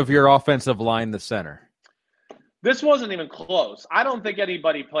anchor of your offensive line, the center. This wasn't even close. I don't think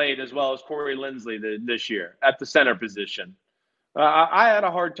anybody played as well as Corey Linsley this year at the center position. I had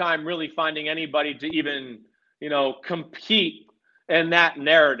a hard time really finding anybody to even, compete in that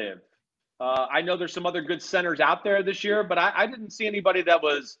narrative. I know there's some other good centers out there this year, but I didn't see anybody that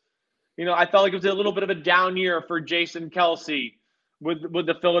was, I felt like it was a little bit of a down year for Jason Kelce with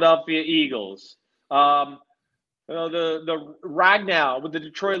the Philadelphia Eagles. The Ragnow with the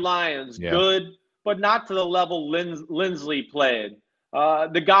Detroit Lions, good, but not to the level Linsley played.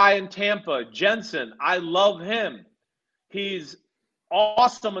 The guy in Tampa, Jensen, I love him. He's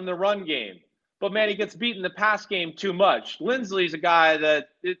awesome in the run game. But, man, he gets beat in the pass game too much. Linsley's a guy that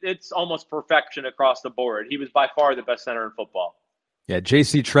it's almost perfection across the board. He was by far the best center in football. Yeah,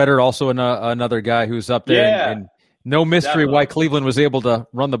 J.C. Treader, also another guy who's up there. Yeah, and no mystery why Cleveland was able to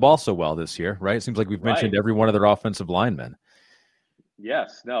run the ball so well this year, right? It seems like we've mentioned every one of their offensive linemen.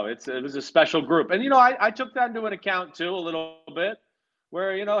 Yes. No, it was a special group. And, I took that into an account, too, a little bit,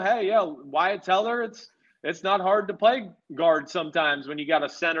 where, Wyatt Teller, it's not hard to play guard sometimes when you got a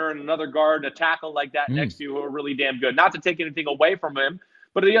center and another guard, a tackle like that next to you who are really damn good. Not to take anything away from him,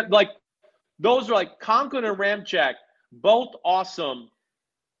 but those are like Conklin and Ramczyk, both awesome.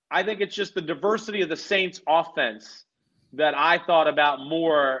 I think it's just the diversity of the Saints offense that I thought about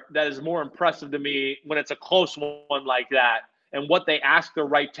more, that is more impressive to me when it's a close one like that, and what they ask the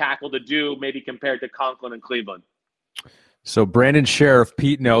right tackle to do maybe compared to Conklin and Cleveland. So Brandon Sheriff,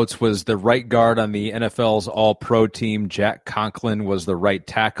 Pete notes, was the right guard on the NFL's All-Pro team. Jack Conklin was the right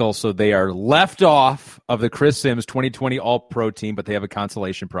tackle. So they are left off of the Chris Sims 2020 All-Pro team, but they have a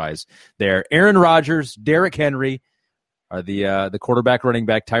consolation prize there. Aaron Rodgers, Derrick Henry are the quarterback, running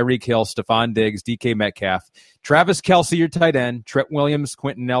back, Tyreek Hill, Stephon Diggs, DK Metcalf, Travis Kelce, your tight end, Trent Williams,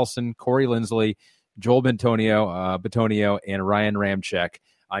 Quentin Nelson, Corey Linsley, Joel Bitonio, and Ryan Ramczyk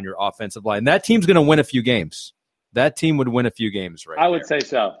on your offensive line. That team's going to win a few games. That team would win a few games, right? I would say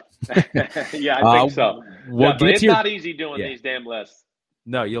so. Yeah, I think so. It's not easy doing these damn lists.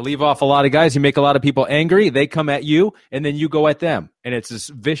 No, you leave off a lot of guys. You make a lot of people angry. They come at you, and then you go at them. And it's this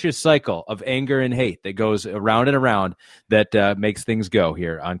vicious cycle of anger and hate that goes around and around that makes things go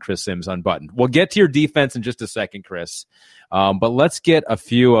here on Chris Sims Unbuttoned. We'll get to your defense in just a second, Chris. But let's get a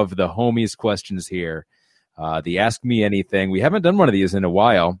few of the homies' questions here. The Ask Me Anything. We haven't done one of these in a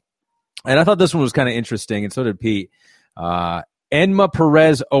while. And I thought this one was kind of interesting, and so did Pete. Enma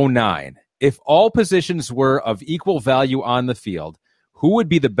Perez 09. If all positions were of equal value on the field, who would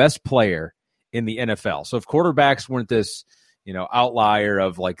be the best player in the NFL? So if quarterbacks weren't this, outlier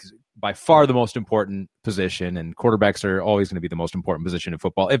of like by far the most important position, and quarterbacks are always going to be the most important position in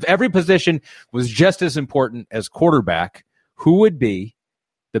football. If every position was just as important as quarterback, who would be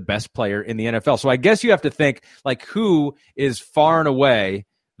the best player in the NFL? So I guess you have to think like who is far and away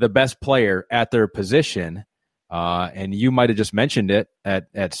the best player at their position. And you might have just mentioned it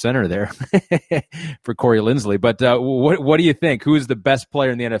at center there for Corey Linsley. But what do you think? Who is the best player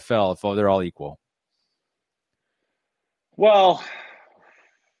in the NFL if they're all equal? Well,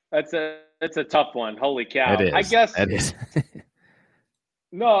 it's a tough one. Holy cow! It is. I guess it is.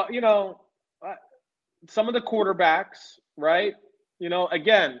 No, some of the quarterbacks, right?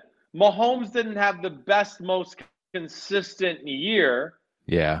 Again, Mahomes didn't have the best, most consistent year.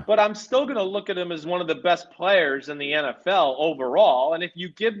 Yeah. But I'm still going to look at him as one of the best players in the NFL overall. And if you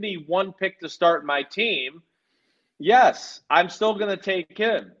give me one pick to start my team, yes, I'm still going to take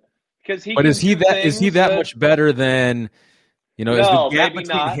him because he. But is he that much better than? Is the gap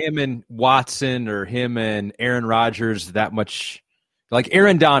between him and Watson or him and Aaron Rodgers that much? Like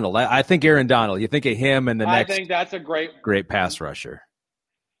Aaron Donald, I think Aaron Donald. You think of him and I think that's a great pass rusher.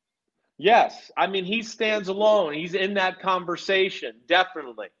 Yes. I mean, he stands alone. He's in that conversation,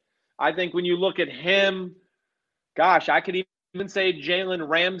 definitely. I think when you look at him, gosh, I could even say Jalen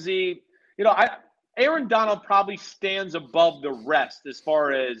Ramsey. Aaron Donald probably stands above the rest as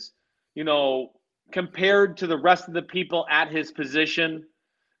far as, compared to the rest of the people at his position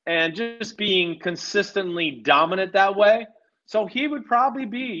and just being consistently dominant that way. So he would probably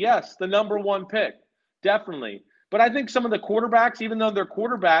be, yes, the number one pick, definitely. But I think some of the quarterbacks, even though they're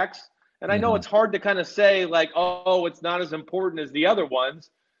quarterbacks, and I know it's hard to kind of say like, oh, it's not as important as the other ones.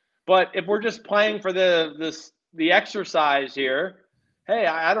 But if we're just playing for the exercise here, hey,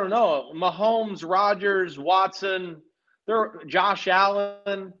 I don't know. Mahomes, Rodgers, Watson, Josh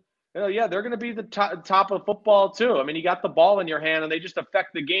Allen, they're going to be the top of football too. I mean, you got the ball in your hand, and they just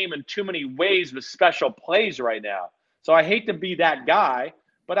affect the game in too many ways with special plays right now. So I hate to be that guy,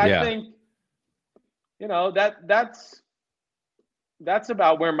 but I think, that's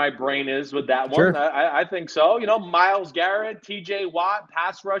about where my brain is with that one. Sure. I think so. Myles Garrett, TJ Watt,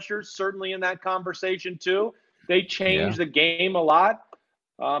 pass rushers, certainly in that conversation too. They change the game a lot.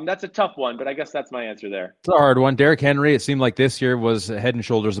 That's a tough one, but I guess that's my answer there. It's a hard one. Derrick Henry, it seemed like this year was head and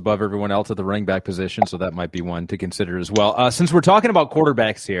shoulders above everyone else at the running back position, so that might be one to consider as well. Since we're talking about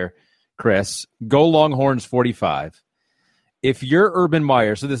quarterbacks here, Chris, go Longhorns 45. If you're Urban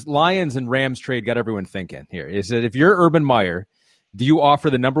Meyer, so this Lions and Rams trade got everyone thinking here, is that if you're Urban Meyer, do you offer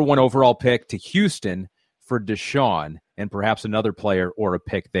the number one overall pick to Houston for Deshaun and perhaps another player or a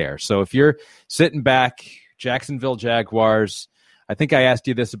pick there? So if you're sitting back, Jacksonville Jaguars, I think I asked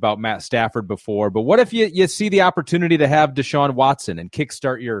you this about Matt Stafford before, but what if you see the opportunity to have Deshaun Watson and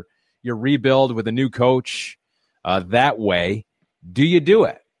kickstart your rebuild with a new coach that way? Do you do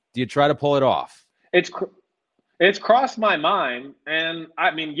it? Do you try to pull it off? It's crossed my mind, and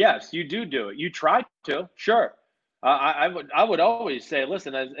I mean, yes, you do it. You try to, sure. I would always say,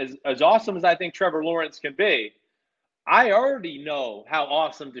 listen, as awesome as I think Trevor Lawrence can be, I already know how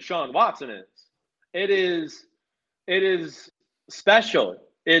awesome Deshaun Watson is. It is special.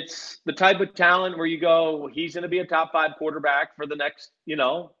 It's the type of talent where you go, he's going to be a top 5 quarterback for the next,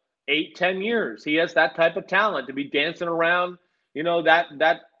 8-10 years. He has that type of talent to be dancing around,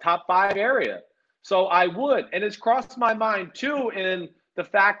 that top 5 area. So I would, and it's crossed my mind too. In the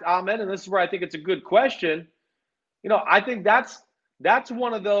fact, Ahmed, and this is where I think it's a good question. I think that's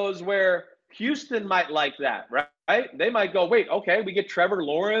one of those where Houston might like that, right? They might go, wait, okay, we get Trevor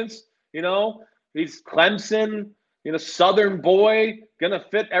Lawrence, he's Clemson, Southern boy, going to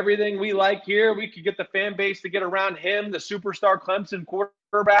fit everything we like here. We could get the fan base to get around him, the superstar Clemson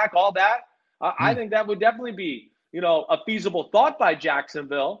quarterback, all that. I think that would definitely be, a feasible thought by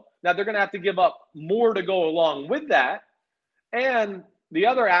Jacksonville. Now, they're going to have to give up more to go along with that. And the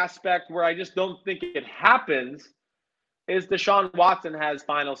other aspect where I just don't think it happens is Deshaun Watson has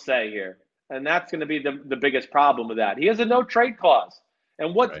final say here. And that's going to be the biggest problem with that. He has a no trade clause.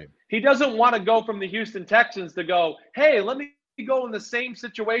 And he doesn't want to go from the Houston Texans to go, hey, let me go in the same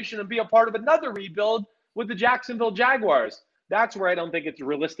situation and be a part of another rebuild with the Jacksonville Jaguars. That's where I don't think it's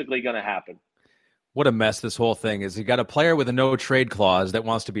realistically going to happen. What a mess this whole thing is. You got a player with a no trade clause that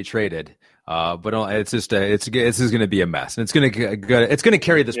wants to be traded, but it's just it's going to be a mess, and it's going to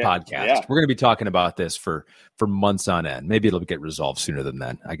carry this podcast. Yeah. We're going to be talking about this for months on end. Maybe it'll get resolved sooner than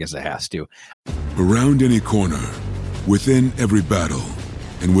then. I guess it has to. Around any corner, within every battle,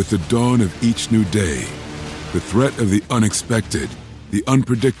 and with the dawn of each new day, the threat of the unexpected, the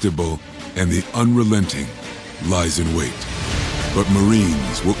unpredictable, and the unrelenting lies in wait. But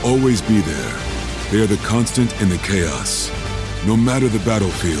Marines will always be there. They are the constant in the chaos. No matter the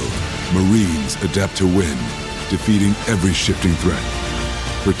battlefield, Marines adapt to win, defeating every shifting threat,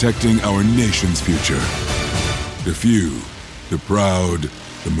 protecting our nation's future. The few, the proud,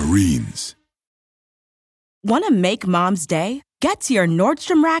 the Marines. Want to make Mom's Day? Get to your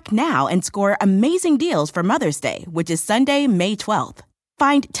Nordstrom Rack now and score amazing deals for Mother's Day, which is Sunday, May 12th.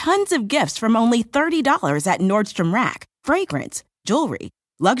 Find tons of gifts from only $30 at Nordstrom Rack. Fragrance, jewelry,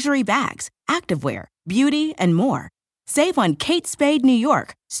 luxury bags, activewear, beauty, and more. Save on Kate Spade New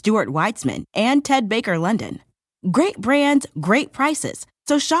York, Stuart Weitzman, and Ted Baker London. Great brands, great prices.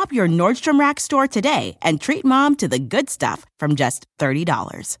 So shop your Nordstrom Rack store today and treat Mom to the good stuff from just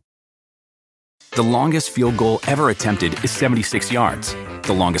 $30. The longest field goal ever attempted is 76 yards.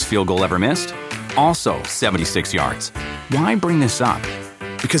 The longest field goal ever missed? Also 76 yards. Why bring this up?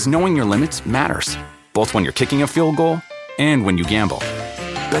 Because knowing your limits matters, both when you're kicking a field goal and when you gamble.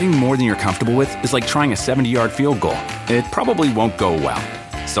 Betting more than you're comfortable with is like trying a 70-yard field goal. It probably won't go well.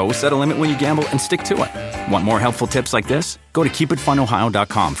 So set a limit when you gamble and stick to it. Want more helpful tips like this? Go to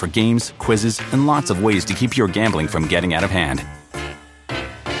keepitfunohio.com for games, quizzes, and lots of ways to keep your gambling from getting out of hand.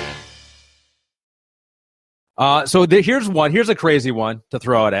 Here's a crazy one to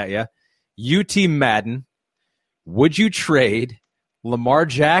throw it at you. UT Madden, would you trade Lamar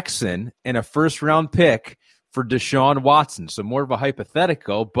Jackson and a first-round pick for Deshaun Watson? So more of a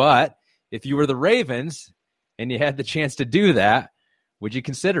hypothetical, but if you were the Ravens and you had the chance to do that, would you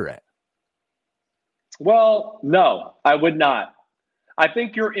consider it? Well, no, I would not. I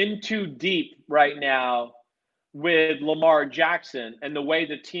think you're in too deep right now with Lamar Jackson and the way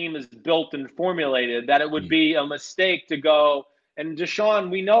the team is built and formulated that it would be a mistake to go. And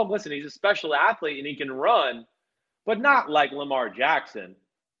Deshaun, we know, listen, he's a special athlete and he can run, but not like Lamar Jackson.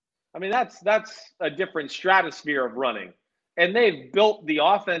 I mean, that's a different stratosphere of running. And they've built the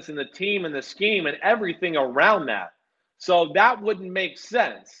offense and the team and the scheme and everything around that. So that wouldn't make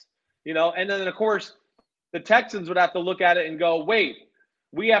sense, And then, of course, the Texans would have to look at it and go, wait,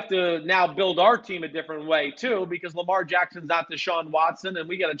 we have to now build our team a different way too, because Lamar Jackson's not Deshaun Watson, and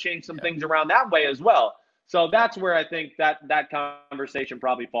we got to change some things around that way as well. So that's where I think that conversation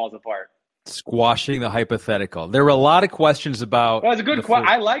probably falls apart. Squashing the hypothetical. There were a lot of questions about. Well, it's a good question.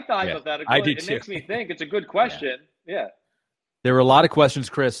 I like the hypothetical. I do too. It makes me think. It's a good question. Yeah. There were a lot of questions,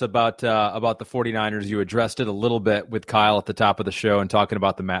 Chris, about the 49ers. You addressed it a little bit with Kyle at the top of the show and talking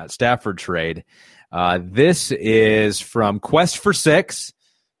about the Matt Stafford trade. This is from Quest for Six.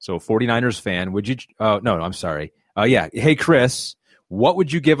 So 49ers fan, would you I'm sorry. Hey, Chris, what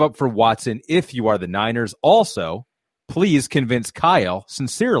would you give up for Watson if you are the Niners? Also, please convince Kyle,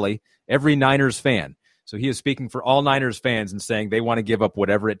 sincerely, every Niners fan. So he is speaking for all Niners fans and saying they want to give up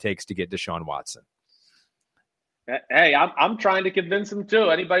whatever it takes to get Deshaun Watson. Hey, I'm trying to convince him too.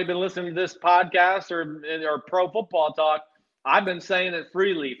 Anybody been listening to this podcast or Pro Football Talk? I've been saying it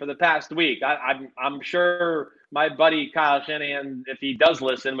freely for the past week. I'm sure my buddy Kyle Shanahan, if he does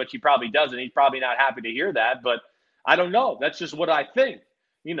listen, which he probably doesn't, he's probably not happy to hear that. But I don't know. That's just what I think.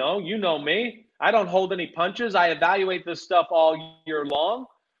 You know me. I don't hold any punches. I evaluate this stuff all year long.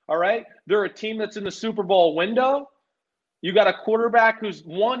 All right. They're a team that's in the Super Bowl window. You got a quarterback who's,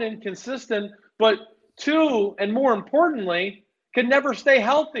 one, inconsistent, but two, and more importantly, can never stay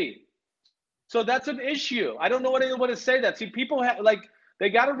healthy. So that's an issue. I don't know what anyone to say that. See, people they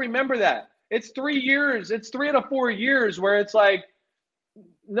got to remember that. It's 3 years. It's 3 out of 4 years where it's like,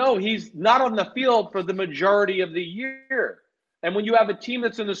 no, he's not on the field for the majority of the year. And when you have a team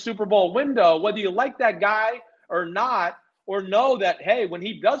that's in the Super Bowl window, whether you like that guy or not, or know that, hey, when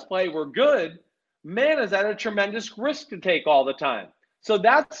he does play, we're good, man, is that a tremendous risk to take all the time. So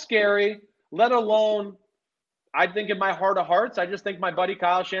that's scary, let alone, I think in my heart of hearts, I just think my buddy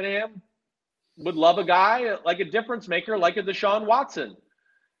Kyle Shanahan would love a guy like a difference maker, like a Deshaun Watson.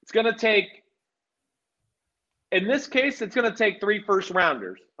 It's going to take in this case, it's going to take 3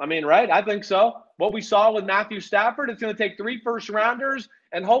 first-rounders. I mean, right? I think so. What we saw with Matthew Stafford, it's going to take 3 first-rounders,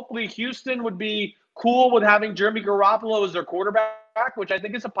 and hopefully Houston would be cool with having Jimmy Garoppolo as their quarterback, which I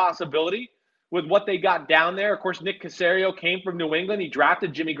think is a possibility with what they got down there. Of course, Nick Caserio came from New England. He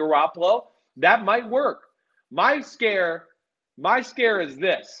drafted Jimmy Garoppolo. That might work. My scare is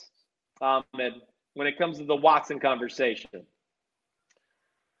this, Ahmed, when it comes to the Watson conversation.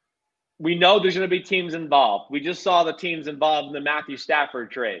 We know there's going to be teams involved. We just saw the teams involved in the Matthew Stafford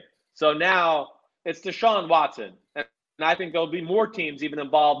trade. So now it's Deshaun Watson. And I think there'll be more teams even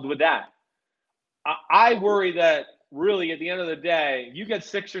involved with that. I worry that really at the end of the day, you get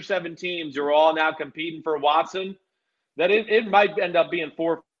 6 or 7 teams who are all now competing for Watson, that it might end up being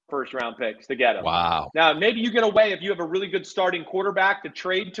 4 first-round picks to get him. Wow. Now, maybe you get away if you have a really good starting quarterback to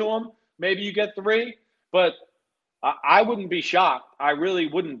trade to him. Maybe you get 3. But I wouldn't be shocked. I really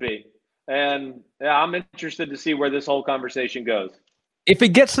wouldn't be. And yeah, I'm interested to see where this whole conversation goes. If it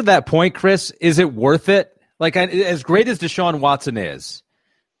gets to that point, Chris, is it worth it? Like, as great as Deshaun Watson is,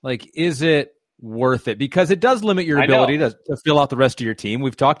 like, is it worth it? Because it does limit your ability to fill out the rest of your team.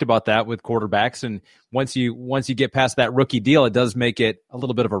 We've talked about that with quarterbacks, and once you get past that rookie deal, it does make it a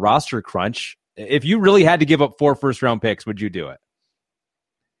little bit of a roster crunch. If you really had to give up 4 first-round picks, would you do it?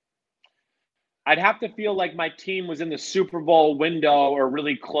 I'd have to feel like my team was in the Super Bowl window or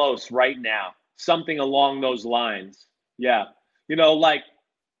really close right now. Something along those lines. Yeah. You know, like,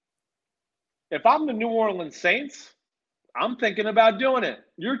 if I'm the New Orleans Saints, I'm thinking about doing it.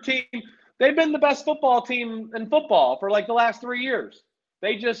 Your team, they've been the best football team in football for like the last 3 years.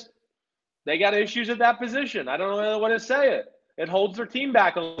 They got issues at that position. I don't know what to say it. It holds their team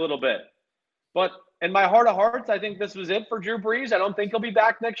back a little bit. But in my heart of hearts, I think this was it for Drew Brees. I don't think he'll be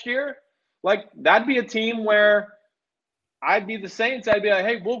back next year. Like, that'd be a team where I'd be the Saints. I'd be like,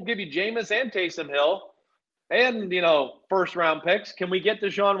 hey, we'll give you Jameis and Taysom Hill and, first-round picks. Can we get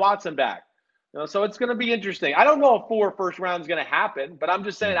Deshaun Watson back? So it's going to be interesting. I don't know if 4 first rounds is going to happen, but I'm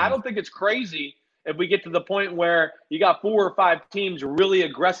just saying I don't think it's crazy if we get to the point where you got 4 or 5 teams really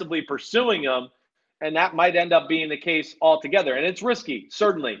aggressively pursuing them, and that might end up being the case altogether. And it's risky,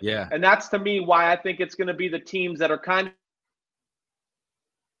 certainly. Yeah. And that's, to me, why I think it's going to be the teams that are kind of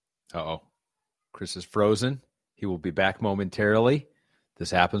Uh-oh. Chris is frozen. He will be back momentarily. This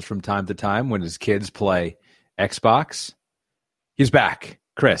happens from time to time when his kids play Xbox. He's back.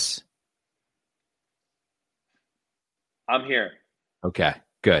 Chris. I'm here. Okay,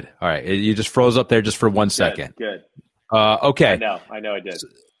 good. All right. You just froze up there just for 1 second. Good. Okay. I know I did.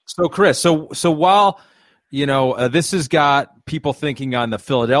 So Chris, so while, this has got people thinking on the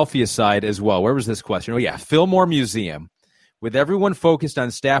Philadelphia side as well. Where was this question? Oh, yeah, Fillmore Museum. With everyone focused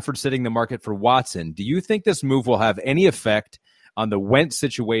on Stafford setting the market for Watson, do you think this move will have any effect on the Wentz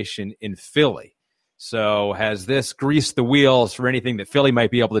situation in Philly? So has this greased the wheels for anything that Philly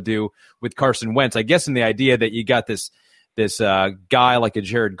might be able to do with Carson Wentz? I guess in the idea that you got this guy like a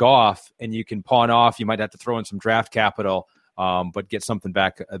Jared Goff, and you can pawn off. You might have to throw in some draft capital, but get something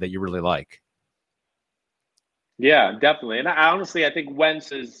back that you really like. Yeah, definitely. And honestly, I think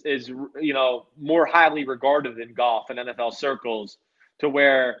Wentz is more highly regarded than Goff in NFL circles, to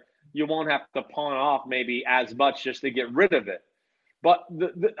where you won't have to pawn off maybe as much just to get rid of it. But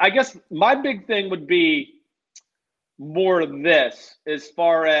I guess my big thing would be more this, as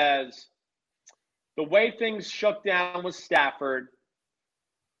far as the way things shook down with Stafford.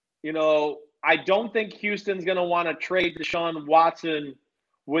 I don't think Houston's going to want to trade Deshaun Watson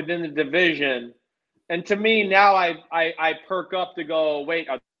within the division. And to me, now I perk up to go, wait,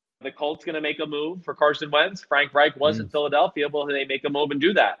 are the Colts going to make a move for Carson Wentz? Frank Reich was in Philadelphia. Will they make a move and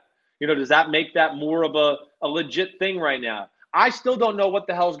do that? Does that make that more of a legit thing right now? I still don't know what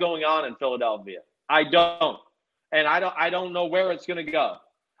the hell's going on in Philadelphia. I don't. And I don't know where it's going to go.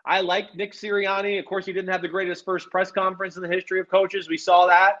 I like Nick Sirianni. Of course, he didn't have the greatest first press conference in the history of coaches. We saw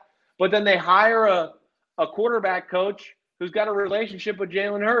that. But then they hire a quarterback coach who's got a relationship with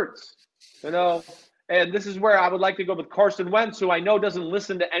Jalen Hurts. And this is where I would like to go with Carson Wentz, who I know doesn't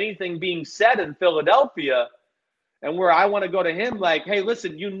listen to anything being said in Philadelphia, and where I want to go to him like, hey,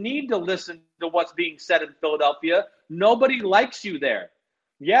 listen, you need to listen to what's being said in Philadelphia. Nobody likes you there.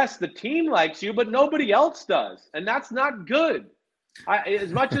 Yes, the team likes you, but nobody else does, and that's not good.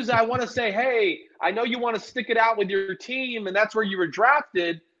 As much as I want to say, hey, I know you want to stick it out with your team, and that's where you were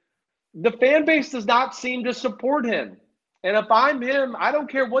drafted, the fan base does not seem to support him. And if I'm him, I don't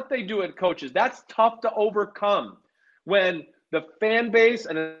care what they do at coaches. That's tough to overcome when the fan base,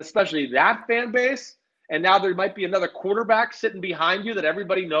 and especially that fan base, and now there might be another quarterback sitting behind you that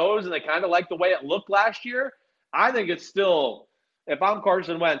everybody knows and they kind of like the way it looked last year. I think it's still if I'm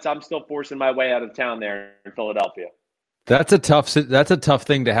Carson Wentz, I'm still forcing my way out of town there in Philadelphia. That's a tough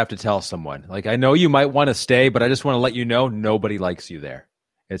thing to have to tell someone. Like, I know you might want to stay, but I just want to let you know nobody likes you there.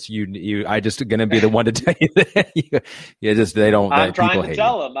 It's you. I just going to be the one to tell you that. They don't. I'm trying to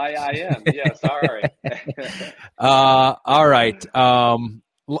tell you. them. I am. Yeah, sorry. All right.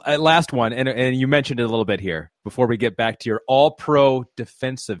 Last one, and you mentioned it a little bit here before we get back to your all-pro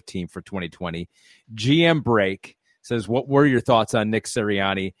defensive team for 2020. GM Break says, what were your thoughts on Nick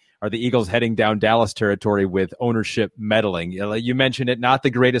Sirianni? Are the Eagles heading down Dallas territory with ownership meddling? You mentioned it, not the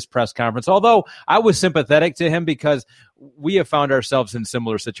greatest press conference, although I was sympathetic to him because we have found ourselves in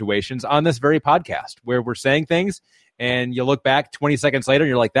similar situations on this very podcast where we're saying things and you look back 20 seconds later and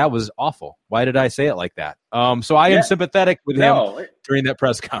you're like, that was awful. Why did I say it like that? So I am sympathetic with him during that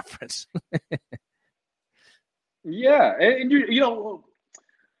press conference. Yeah. And you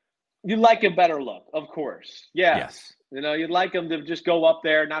like a better look, of course. Yes. You'd like them to just go up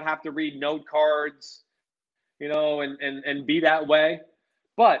there, not have to read note cards, and be that way.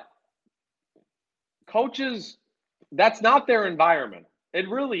 But coaches, that's not their environment. It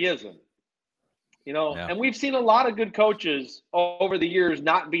really isn't. And we've seen a lot of good coaches over the years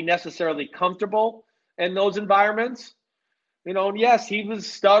not be necessarily comfortable in those environments. And yes, he was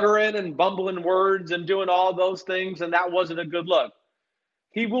stuttering and bumbling words and doing all those things, and that wasn't a good look.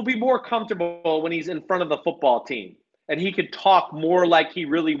 He will be more comfortable when he's in front of the football team and he could talk more like he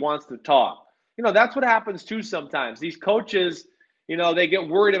really wants to talk. That's what happens too sometimes. These coaches, they get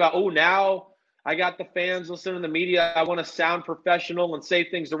worried about, now I got the fans listening to the media. I want to sound professional and say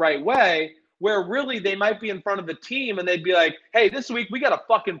things the right way, where really they might be in front of the team and they'd be like, hey, this week we got to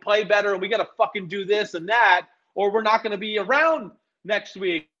fucking play better and we got to fucking do this and that, or we're not going to be around next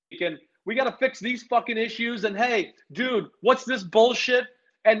week and we got to fix these fucking issues. And hey, dude, what's this bullshit?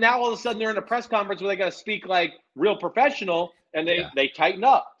 And now all of a sudden they're in a press conference where they got to speak like real professional and they tighten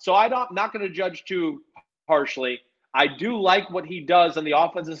up. So I'm not going to judge too harshly. I do like what he does on the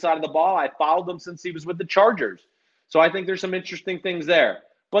offensive side of the ball. I followed him since he was with the Chargers. So I think there's some interesting things there.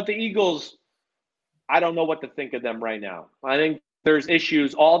 But the Eagles, I don't know what to think of them right now. I think there's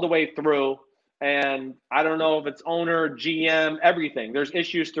issues all the way through. And I don't know if it's owner, GM, everything. There's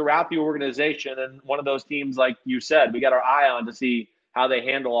issues throughout the organization. And one of those teams, like you said, we got our eye on to see how they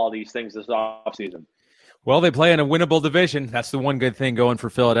handle all these things this offseason. Well, they play in a winnable division. That's the one good thing going for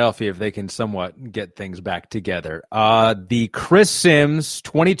Philadelphia if they can somewhat get things back together. The Chris Sims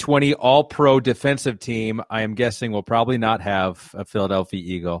 2020 All-Pro defensive team, I am guessing, will probably not have a Philadelphia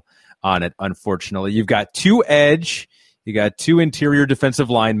Eagle on it, unfortunately. You've got 2 edge. You got 2 interior defensive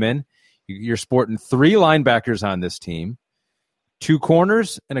linemen. You're sporting 3 linebackers on this team, 2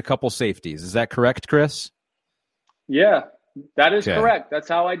 corners, and a couple safeties. Is that correct, Chris? Yeah. That is correct. That's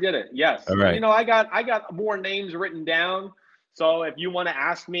how I did it. Yes. All right. I got more names written down. So if you want to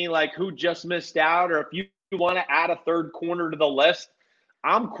ask me like who just missed out, or if you want to add a 3rd corner to the list,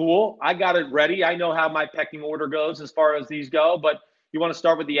 I'm cool. I got it ready. I know how my pecking order goes as far as these go. But you want to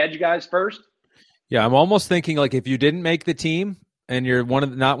start with the edge guys first? Yeah, I'm almost thinking like if you didn't make the team and you're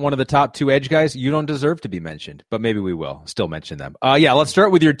not one of the top 2 edge guys, you don't deserve to be mentioned. But maybe we will still mention them. Let's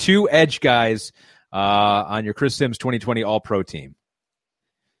start with your 2 edge guys. On your Chris Sims 2020 All-Pro team.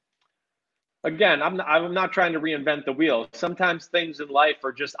 Again, I'm not trying to reinvent the wheel. Sometimes things in life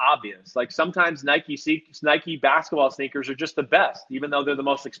are just obvious. Like sometimes Nike basketball sneakers are just the best. Even though they're the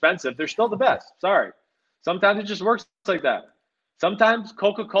most expensive, they're still the best. Sorry. Sometimes it just works like that. Sometimes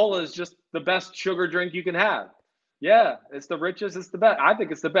Coca-Cola is just the best sugar drink you can have. Yeah, it's the richest. It's the best. I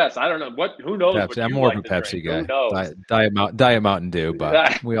think it's the best. I don't know. Who knows? Pepsi. I'm more of a Pepsi guy. Diet Mountain Dew,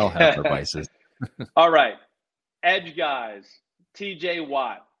 but we all have our vices. All right. Edge guys, TJ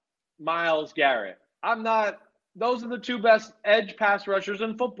Watt, Myles Garrett. Those are the 2 best edge pass rushers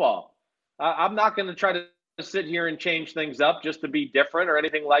in football. I'm not going to try to sit here and change things up just to be different or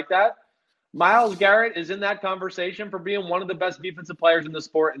anything like that. Myles Garrett is in that conversation for being one of the best defensive players in the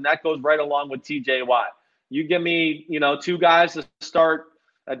sport, and that goes right along with TJ Watt. You give me, 2 guys to start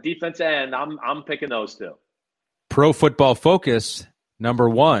a defense end, I'm picking those 2. Pro Football Focus, number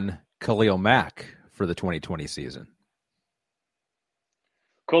 1. Khalil Mack for the 2020 season.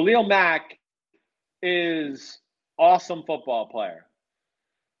 Khalil Mack is awesome football player.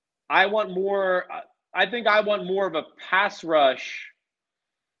 I think I want more of a pass rush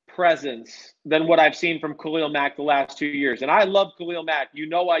presence than what I've seen from Khalil Mack the last 2 years. And I love Khalil Mack.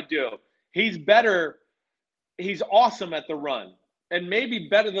 I do. He's better. He's awesome at the run and maybe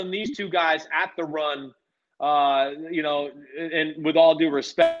better than these 2 guys at the run. And with all due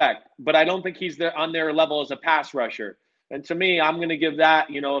respect, but I don't think he's there on their level as a pass rusher. And to me, I'm going to give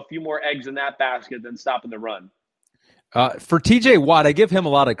that, a few more eggs in that basket than stopping the run. For TJ Watt, I give him a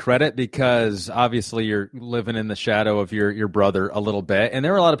lot of credit because obviously you're living in the shadow of your brother a little bit. And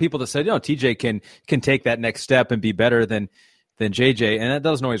there were a lot of people that said, TJ can take that next step and be better than JJ. And that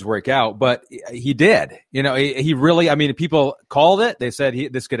doesn't always work out, but he did. He really, people called it. They said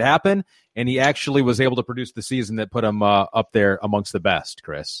this could happen. And he actually was able to produce the season that put him up there amongst the best,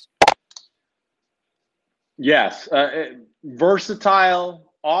 Chris. Yes.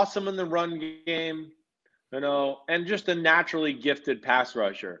 Versatile, awesome in the run game. And just a naturally gifted pass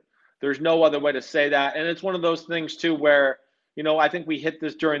rusher. There's no other way to say that. And it's one of those things, too, where, I think we hit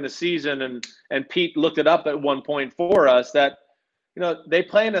this during the season, and Pete looked it up at one point for us that, they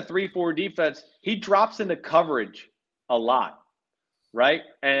play in a 3-4 defense. He drops into coverage a lot, right?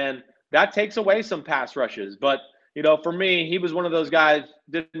 And that takes away some pass rushes. But, for me, he was one of those guys,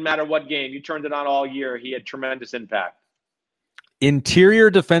 didn't matter what game. You turned it on all year. He had tremendous impact. Interior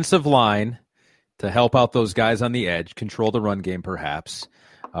defensive line to help out those guys on the edge, control the run game perhaps.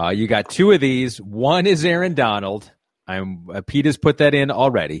 You got two of these. One is Aaron Donald. Pete has put that in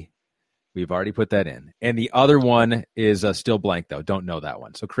already. We've already put that in. And the other one is still blank, though. Don't know that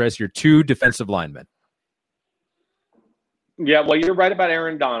one. So, Chris, you're two defensive linemen. Yeah, well, you're right about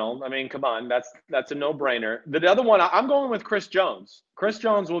Aaron Donald. I mean, come on. That's a no-brainer. The other one, I'm going with Chris Jones. Chris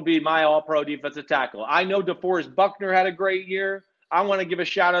Jones will be my all-pro defensive tackle. I know DeForest Buckner had a great year. I want to give a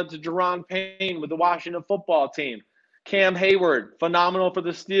shout-out to Jerron Payne with the Washington football team. Cam Hayward, phenomenal for the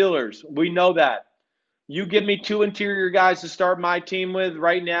Steelers. We know that. You give me two interior guys to start my team with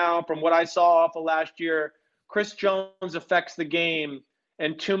right now, from what I saw off of last year, Chris Jones affects the game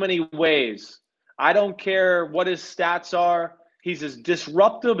in too many ways. I don't care what his stats are. He's as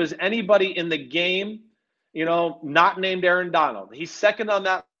disruptive as anybody in the game, not named Aaron Donald. He's second on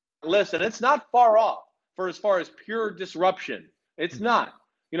that list, and it's not far off as far as pure disruption. It's not.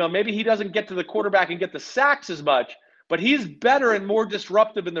 Maybe he doesn't get to the quarterback and get the sacks as much, but he's better and more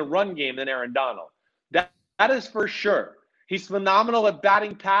disruptive in the run game than Aaron Donald. That is for sure. He's phenomenal at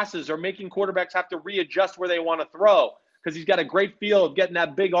batting passes or making quarterbacks have to readjust where they want to throw because he's got a great feel of getting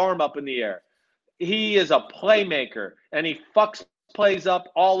that big arm up in the air. He is a playmaker, and he fucks plays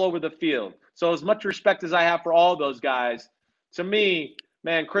up all over the field. So as much respect as I have for all those guys, to me,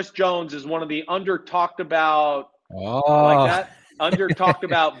 man, Chris Jones is one of the under-talked about under-talked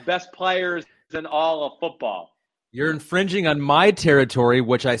about best players in all of football. You're infringing on my territory,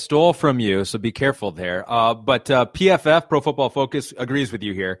 which I stole from you, so be careful there. But PFF, Pro Football Focus, agrees with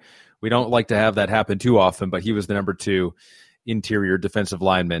you here. We don't like to have that happen too often, but he was the number 2 interior defensive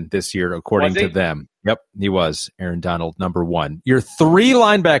lineman this year, according to them. Yep, he was. Aaron Donald, number 1. You're 3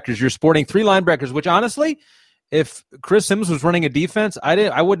 linebackers. You're sporting 3 linebackers, which honestly, if Chris Sims was running a defense,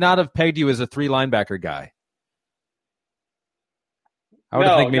 I would not have pegged you as a 3 linebacker guy. I would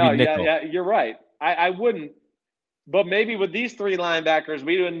think maybe nickel. Yeah, you're right. I wouldn't. But maybe with these 3 linebackers,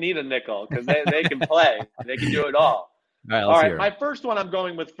 we don't need a nickel because they can play. They can do it all. All right, my first one, I'm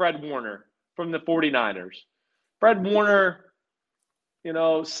going with Fred Warner from the 49ers. Fred Warner,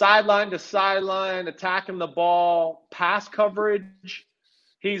 sideline to sideline, attacking the ball, pass coverage.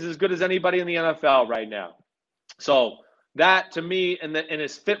 He's as good as anybody in the NFL right now. So that, to me, and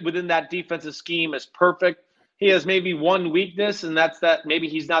his fit within that defensive scheme is perfect. He has maybe one weakness, and that's that maybe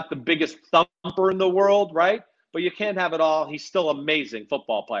he's not the biggest thumper in the world, right? But you can't have it all. He's still an amazing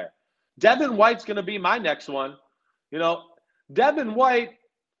football player. Devin White's going to be my next one. Devin White,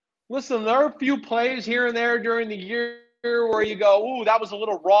 listen, there are a few plays here and there during the year where you go, ooh, that was a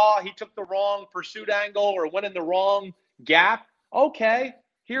little raw. He took the wrong pursuit angle or went in the wrong gap. Okay,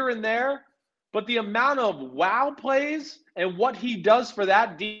 here and there. But the amount of wow plays and what he does for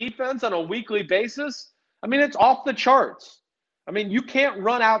that defense on a weekly basis, it's off the charts. You can't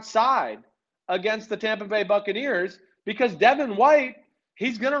run outside against the Tampa Bay Buccaneers because Devin White,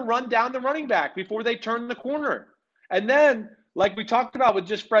 he's going to run down the running back before they turn the corner. And then, like we talked about with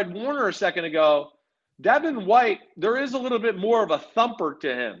just Fred Warner a second ago, Devin White, there is a little bit more of a thumper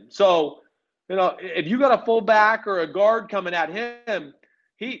to him. So, if you got a fullback or a guard coming at him,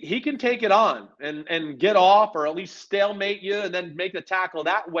 he can take it on and get off or at least stalemate you and then make the tackle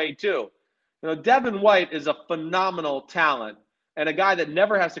that way too. Devin White is a phenomenal talent and a guy that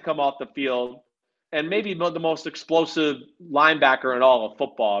never has to come off the field and maybe the most explosive linebacker in all of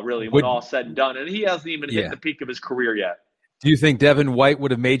football, really, when all said and done. And he hasn't even hit the peak of his career yet. Do you think Devin White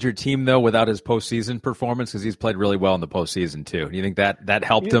would have made your team, though, without his postseason performance? Because he's played really well in the postseason, too. Do you think that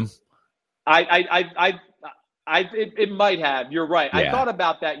helped him? It might have. You're right. Yeah. I thought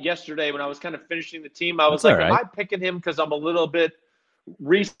about that yesterday when I was kind of finishing the team. I was am I picking him because I'm a little bit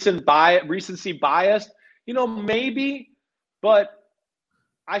recency biased? Maybe. But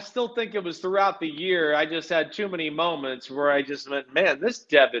I still think it was throughout the year. I just had too many moments where I just went, man, this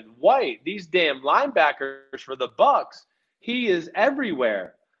Devin White, these damn linebackers for the Bucs, he is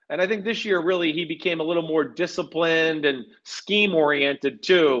everywhere. And I think this year, really, he became a little more disciplined and scheme-oriented,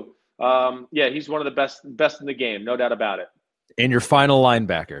 too. Yeah, he's one of the best in the game, no doubt about it. And your final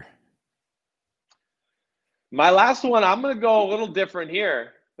linebacker? My last one, I'm going to go a little different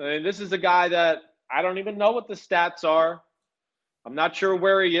here. I mean, this is a guy that I don't even know what the stats are. I'm not sure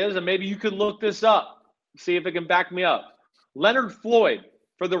where he is, and maybe you could look this up, see if it can back me up. Leonard Floyd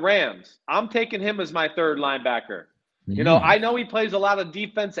for the Rams. I'm taking him as my third linebacker. You know, I know he plays a lot of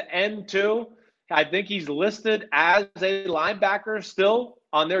defensive end too. I think he's listed as a linebacker still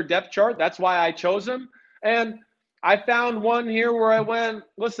on their depth chart. That's why I chose him. And I found one here where I went,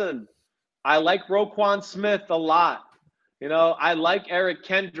 listen, I like Roquan Smith a lot. You know, I like Eric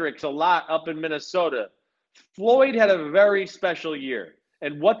Kendricks a lot up in Minnesota. Floyd had a very special year.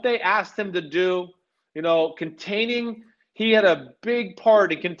 And what they asked him to do, you know, he had a big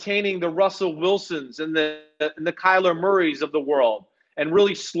part in containing the Russell Wilsons and the Kyler Murrays of the world and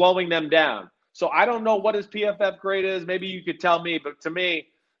really slowing them down. So I don't know what his PFF grade is. Maybe you could tell me. But to me,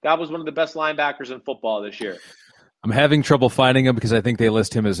 that was one of the best linebackers in football this year. I'm having trouble finding him because I think they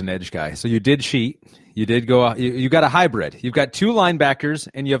list him as an edge guy. So you did cheat. You did go. You got a hybrid. You've got two linebackers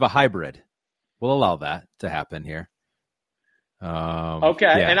and you have a hybrid. We'll allow that to happen here. Okay,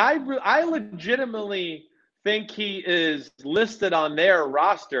 yeah. And I legitimately think he is listed on their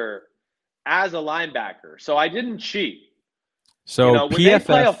roster as a linebacker. So I didn't cheat. So you know, when PFF, they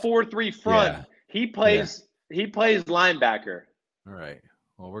play a 4-3 front, he plays linebacker. All right.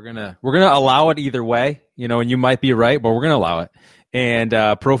 Well, we're gonna allow it either way, you know, and you might be right, but we're gonna allow it. And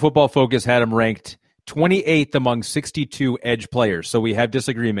Pro Football Focus had him ranked 28th among 62 edge players. So we have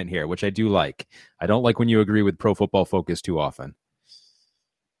disagreement here, which I do like. I don't like when you agree with Pro Football Focus too often.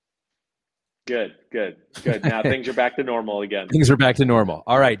 Good. Now things are back to normal again. Things are back to normal.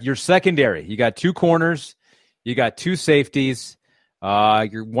 All right, your secondary. You got two corners. You got two safeties.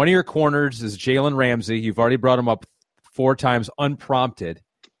 One of your corners is Jalen Ramsey. You've already brought him up 4 times unprompted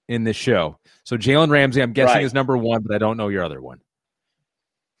in this show. So Jalen Ramsey, I'm guessing, is number 1, but I don't know your other one.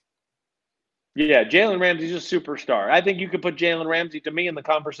 Yeah, Jalen Ramsey's a superstar. I think you could put Jalen Ramsey, to me, in the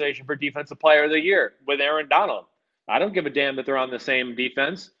conversation for Defensive Player of the Year with Aaron Donald. I don't give a damn that they're on the same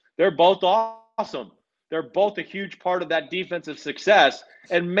defense. They're both awesome. They're both a huge part of that defensive success.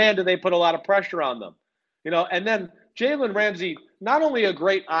 And, man, do they put a lot of pressure on them. You know, and then Jalen Ramsey, not only a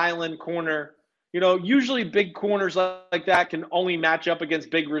great island corner, you know, usually big corners like that can only match up against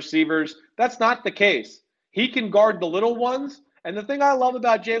big receivers. That's not the case. He can guard the little ones. And the thing I love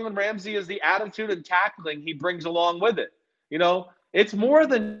about Jalen Ramsey is the attitude and tackling he brings along with it. You know, it's more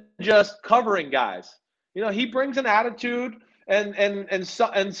than just covering guys. You know, he brings an attitude and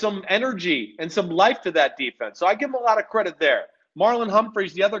some energy and some life to that defense. So I give him a lot of credit there. Marlon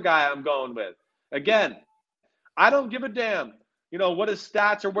Humphrey's the other guy I'm going with. Again, I don't give a damn, you know, what his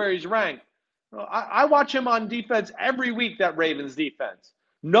stats or where he's ranked. I watch him on defense every week, that Ravens defense.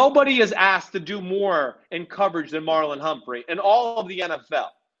 Nobody is asked to do more in coverage than Marlon Humphrey in all of the NFL.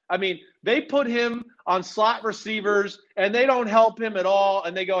 I mean, they put him on slot receivers, and they don't help him at all.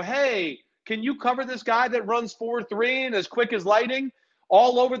 And they go, hey, can you cover this guy that runs 4.3 and as quick as lightning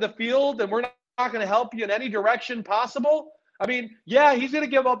all over the field, and we're not going to help you in any direction possible? I mean, yeah, he's going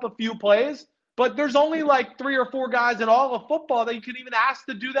to give up a few plays, but there's only like 3 or 4 guys in all of football that you can even ask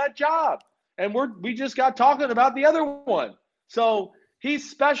to do that job. And we just got talking about the other one. So he's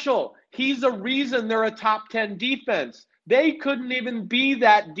special. He's a reason they're a top 10 defense. They couldn't even be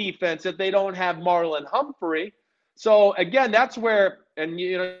that defense if they don't have Marlon Humphrey. So, again, that's where, and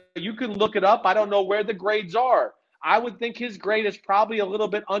you know, you can look it up. I don't know where the grades are. I would think his grade is probably a little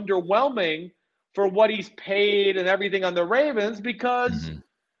bit underwhelming for what he's paid and everything on the Ravens because,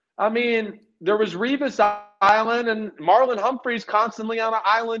 I mean, there was Revis Island, and Marlon Humphrey's constantly on an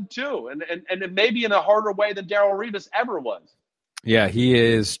island too, and it may be in a harder way than Darrelle Revis ever was. Yeah, he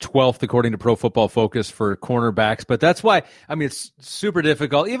is 12th according to Pro Football Focus for cornerbacks, but that's why, I mean, it's super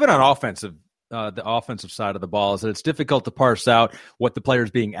difficult, even on the offensive side of the ball, is that it's difficult to parse out what the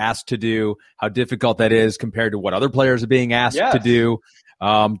player's being asked to do, how difficult that is compared to what other players are being asked to do.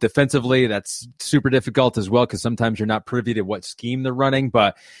 Defensively, that's super difficult as well because sometimes you're not privy to what scheme they're running.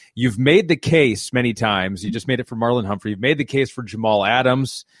 But you've made the case many times. You just made it for Marlon Humphrey. You've made the case for Jamal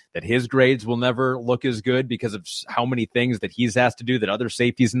Adams that his grades will never look as good because of how many things that he's asked to do that other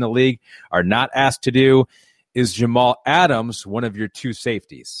safeties in the league are not asked to do. Is Jamal Adams one of your 2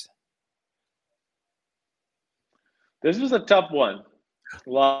 safeties? This was a tough one.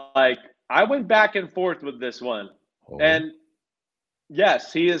 Like, I went back and forth with this one. And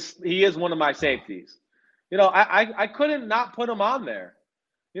Yes, he is. He is one of my safeties. I couldn't not put him on there.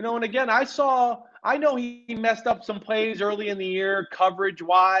 And again, I know he messed up some plays early in the year, coverage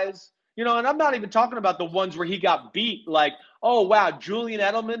wise. And I'm not even talking about the ones where he got beat, like, oh wow, Julian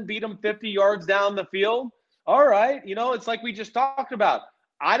Edelman beat him 50 yards down the field. All right, it's like we just talked about.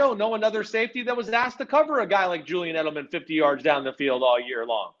 I don't know another safety that was asked to cover a guy like Julian Edelman 50 yards down the field all year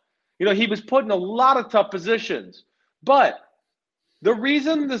long. He was put in a lot of tough positions. But the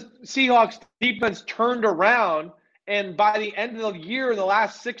reason the Seahawks defense turned around, and by the end of the year, the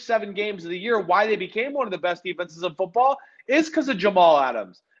last 6-7 games of the year, why they became one of the best defenses in football is because of Jamal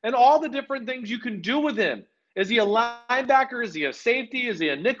Adams and all the different things you can do with him. Is he a linebacker? Is he a safety? Is he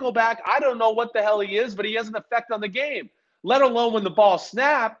a nickelback? I don't know what the hell he is, but he has an effect on the game, let alone when the ball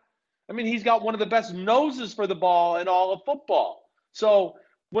snapped. I mean, he's got one of the best noses for the ball in all of football. So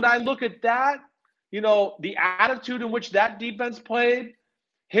when I look at that, the attitude in which that defense played,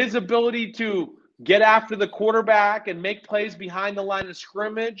 his ability to get after the quarterback and make plays behind the line of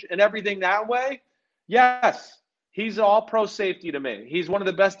scrimmage and everything that way, yes, he's all pro safety to me. He's one of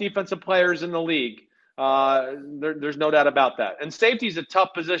the best defensive players in the league. There's no doubt about that. And safety is a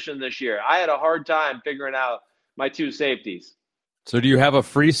tough position this year. I had a hard time figuring out my two safeties. So do you have a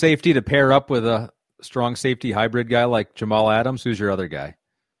free safety to pair up with a strong safety hybrid guy like Jamal Adams? Who's your other guy?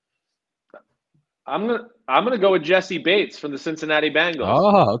 I'm gonna go with Jesse Bates from the Cincinnati Bengals.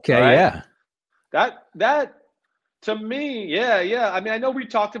 Oh, okay, right? Yeah. That to me, yeah. I mean, I know we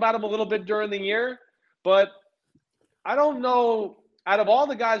talked about him a little bit during the year, but I don't know. Out of all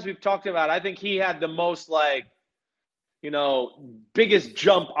the guys we've talked about, I think he had the most biggest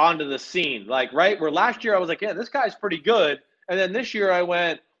jump onto the scene. Like, right? Where last year I was like, yeah, this guy's pretty good. And then this year I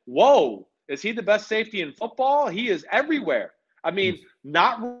went, whoa, is he the best safety in football? He is everywhere. I mean,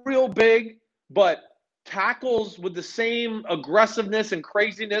 not real big, but tackles with the same aggressiveness and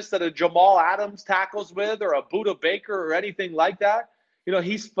craziness that a Jamal Adams tackles with, or a Budda Baker or anything like that.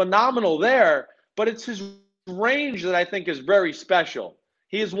 He's phenomenal there, but it's his range that I think is very special.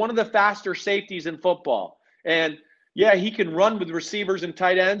 He is one of the faster safeties in football. And yeah, he can run with receivers and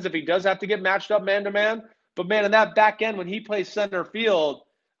tight ends if he does have to get matched up man-to-man. But man, in that back end, when he plays center field,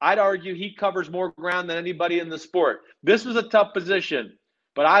 I'd argue he covers more ground than anybody in the sport. This was a tough position.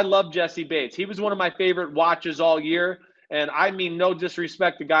 But I love Jesse Bates. He was one of my favorite watches all year. And I mean no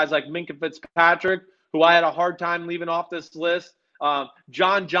disrespect to guys like Minkah Fitzpatrick, who I had a hard time leaving off this list.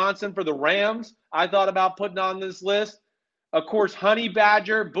 John Johnson for the Rams, I thought about putting on this list. Of course, Honey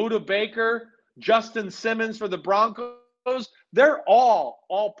Badger, Budda Baker, Justin Simmons for the Broncos. They're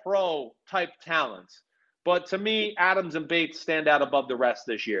all pro type talents. But to me, Adams and Bates stand out above the rest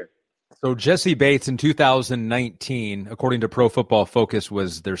this year. So Jesse Bates in 2019, according to Pro Football Focus,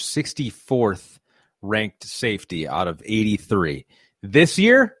 was their 64th ranked safety out of 83. This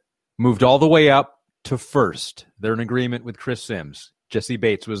year, moved all the way up to first. They're in agreement with Chris Sims. Jesse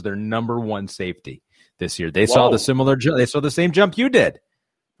Bates was their number one safety this year. They saw the same jump you did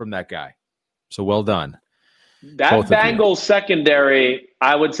from that guy. So well done. That Bengals secondary,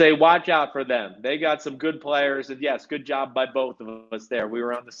 I would say watch out for them. They got some good players, and yes, good job by both of us there. We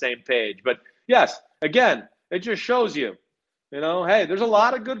were on the same page. But yes, again, it just shows you, hey, there's a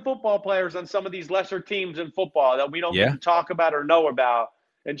lot of good football players on some of these lesser teams in football that we don't get to talk about or know about.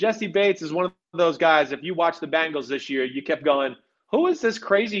 And Jesse Bates is one of those guys, if you watch the Bengals this year, you kept going, who is this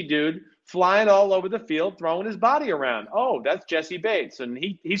crazy dude flying all over the field, throwing his body around? Oh, that's Jesse Bates. And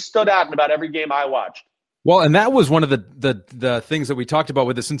he stood out in about every game I watched. Well, and that was one of the things that we talked about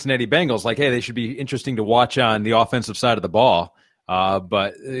with the Cincinnati Bengals. Like, hey, they should be interesting to watch on the offensive side of the ball,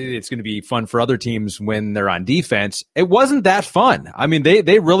 but it's going to be fun for other teams when they're on defense. It wasn't that fun. I mean,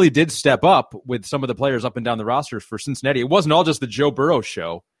 they really did step up with some of the players up and down the rosters for Cincinnati. It wasn't all just the Joe Burrow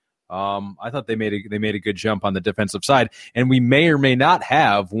show. I thought they made a good jump on the defensive side, and we may or may not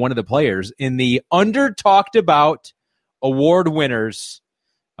have one of the players in the under talked about award winners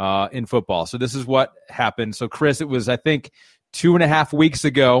in football. So this is what happened. So Chris, it was, I think, 2.5 weeks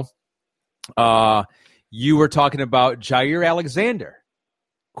ago, you were talking about Jair Alexander,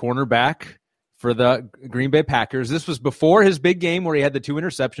 cornerback for the Green Bay Packers. This was before his big game where he had the 2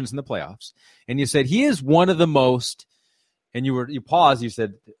 interceptions in the playoffs. And you said he is one of the most, and you paused, you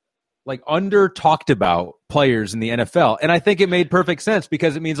said, like, under talked about players in the NFL. And I think it made perfect sense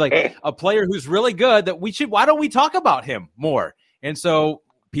because it means like a player who's really good that why don't we talk about him more? And so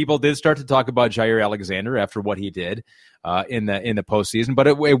people did start to talk about Jair Alexander after what he did in the postseason, but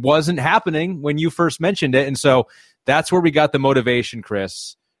it wasn't happening when you first mentioned it. And so that's where we got the motivation,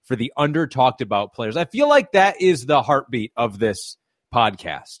 Chris, for the under talked about players. I feel like that is the heartbeat of this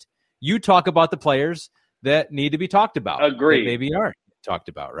podcast. You talk about the players that need to be talked about. Agreed. Maybe aren't. talked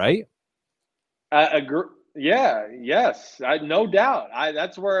about, right? Yes, no doubt.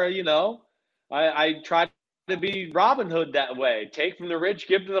 That's where, I try to be Robin Hood that way. Take from the rich,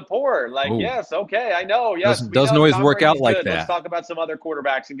 give to the poor. Like, Oh, yes, okay, I know. Yes, we doesn't know always Tom work out Brady's like good. that. Let's talk about some other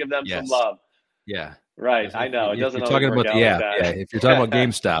quarterbacks and give them some Yes. love. Yeah. Right, I know. It doesn't you're always talking work about out like that. Yeah. If you're talking about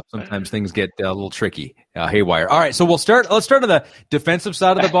GameStop, sometimes things get a little tricky, haywire. All right, so let's start on the defensive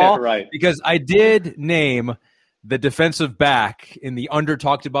side of the ball, Right? Because I did name the defensive back in the under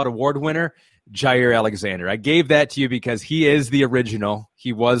talked about award winner, Jaire Alexander. I gave that to you because he is the original.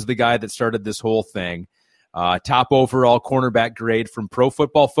 He was the guy that started this whole thing. Top overall cornerback grade from Pro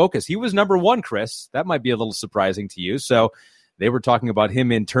Football Focus. He was number 1, Chris. That might be a little surprising to you. So they were talking about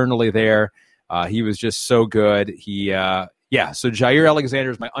him internally there. He was just so good. So Jaire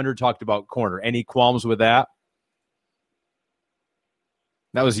Alexander is my under talked about corner. Any qualms with that?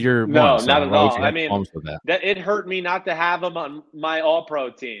 That was your No, one, so not at all. I mean, qualms with that. it hurt me not to have him on my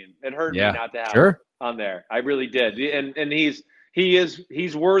All-Pro team. It hurt me not to have him on there. I really did. And he's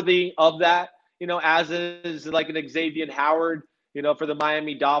worthy of that. As is like an Xavier Howard. For the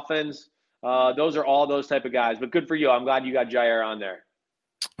Miami Dolphins. Those are all those type of guys. But good for you. I'm glad you got Jaire on there.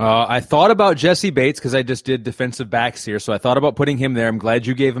 I thought about Jesse Bates because I just did defensive backs here, so I thought about putting him there. I'm glad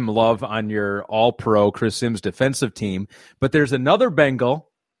you gave him love on your all-pro Chris Sims defensive team. But there's another Bengal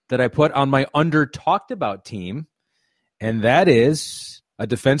that I put on my under-talked-about team, and that is a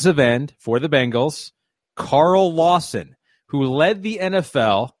defensive end for the Bengals, Carl Lawson, who led the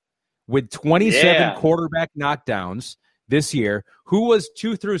NFL with 27 quarterback knockdowns this year. Who was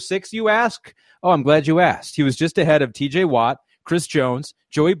 2 through 6, you ask? Oh, I'm glad you asked. He was just ahead of TJ Watt, Chris Jones,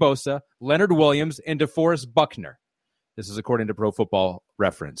 Joey Bosa, Leonard Williams, and DeForest Buckner. This is according to Pro Football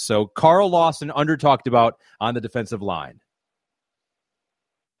Reference. So Carl Lawson under talked about on the defensive line.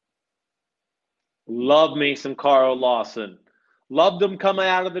 Love me some Carl Lawson. Loved him coming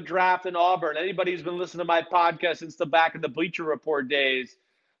out of the draft in Auburn. Anybody who's been listening to my podcast since the back of the Bleacher Report days,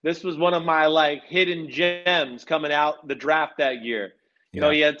 this was one of my hidden gems coming out the draft that year.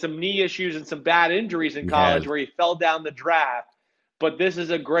 He had some knee issues and some bad injuries in college where he fell down the draft. But this is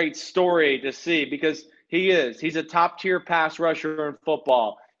a great story to see because he's a top-tier pass rusher in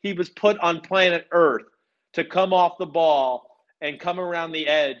football. He was put on planet Earth to come off the ball and come around the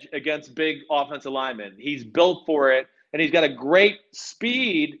edge against big offensive linemen. He's built for it, and he's got a great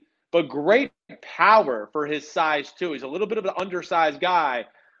speed, but great power for his size too. He's a little bit of an undersized guy,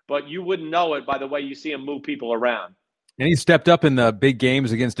 but you wouldn't know it by the way you see him move people around. And he stepped up in the big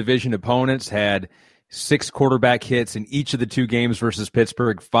games against division opponents, had 6 quarterback hits in each of the 2 games versus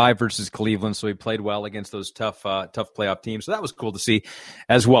Pittsburgh, 5 versus Cleveland. So he played well against those tough playoff teams. So that was cool to see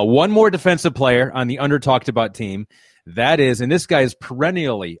as well. One more defensive player on the under talked about team. That is, and this guy is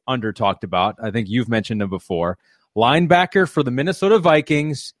perennially under talked about. I think you've mentioned him before. Linebacker for the Minnesota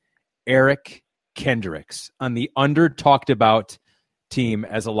Vikings, Eric Kendricks on the under talked about team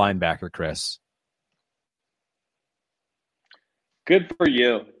as a linebacker, Chris. Good for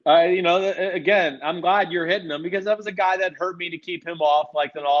you. Again, I'm glad you're hitting him because that was a guy that hurt me to keep him off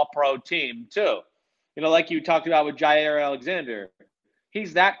an all-pro team too. Like you talked about with Jaire Alexander.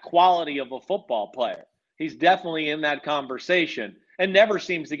 He's that quality of a football player. He's definitely in that conversation and never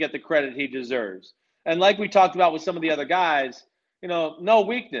seems to get the credit he deserves. And like we talked about with some of the other guys, no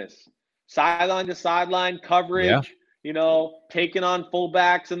weakness. Sideline to sideline coverage, taking on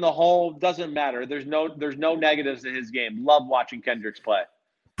fullbacks in the hole, doesn't matter. There's no negatives to his game. Love watching Kendricks play.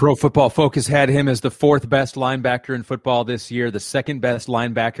 Pro Football Focus had him as the 4th best linebacker in football this year, the 2nd best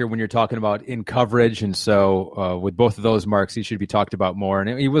linebacker when you're talking about in coverage. And so with both of those marks, he should be talked about more.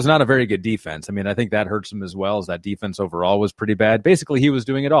 And he was not a very good defense. I mean, I think that hurts him as well, as that defense overall was pretty bad. Basically, he was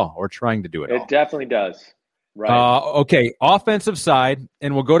doing it all or trying to do it all. It definitely does. Right. Okay, offensive side,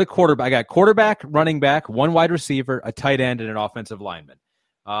 and we'll go to quarterback. I got quarterback, running back, 1 wide receiver, a tight end, and an offensive lineman.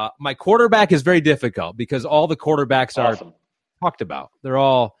 My quarterback is very difficult because all the quarterbacks are talked about. They're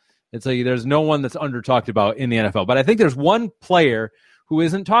all, there's no one that's under talked about in the NFL. But I think there's one player who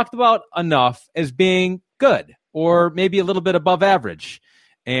isn't talked about enough as being good or maybe a little bit above average.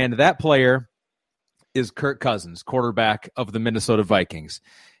 And that player is Kirk Cousins, quarterback of the Minnesota Vikings.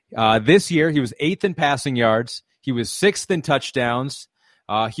 This year, he was 8th in passing yards. He was 6th in touchdowns.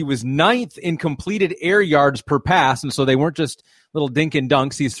 He was 9th in completed air yards per pass, and so they weren't just little dink and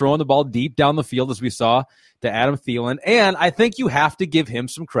dunks. He's throwing the ball deep down the field, as we saw, to Adam Thielen. And I think you have to give him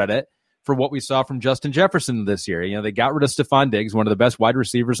some credit for what we saw from Justin Jefferson this year. They got rid of Stephon Diggs, one of the best wide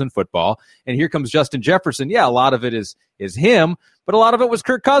receivers in football, and here comes Justin Jefferson. Yeah, a lot of it is him, but a lot of it was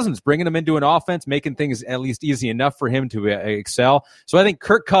Kirk Cousins, bringing him into an offense, making things at least easy enough for him to excel. So I think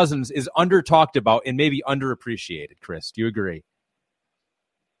Kirk Cousins is under-talked about and maybe underappreciated. Chris, do you agree?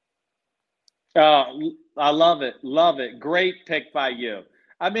 I love it. Love it. Great pick by you.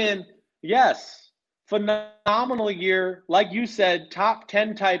 I mean, yes, phenomenal year. Like you said, top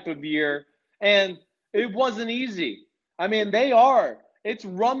 10 type of year. And it wasn't easy. I mean, it's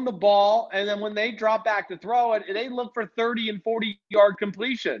run the ball. And then when they drop back to throw it, they look for 30 and 40-yard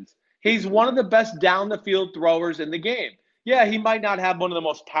completions. He's one of the best down the field throwers in the game. Yeah, he might not have one of the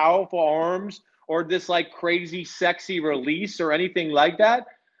most powerful arms or this like crazy sexy release or anything like that,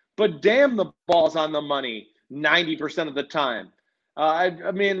 but damn, the ball's on the money 90% of the time.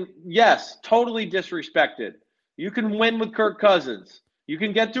 I mean, yes, totally disrespected. You can win with Kirk Cousins. You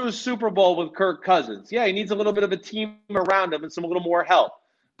can get to a Super Bowl with Kirk Cousins. Yeah, he needs a little bit of a team around him and a little more help.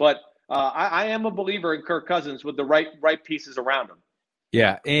 But I am a believer in Kirk Cousins with the right pieces around him.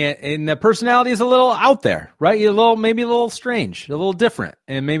 Yeah, and the personality is a little out there, right? Maybe a little strange, a little different,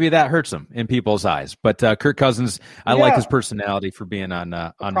 and maybe that hurts him in people's eyes. But Kirk Cousins, I like his personality for being on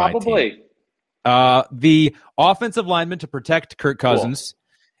my team. The offensive lineman to protect Kirk Cousins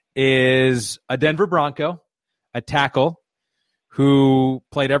is a Denver Bronco, a tackle who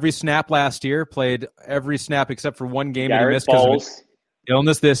played every snap last year, played every snap except for one game that he missed because of his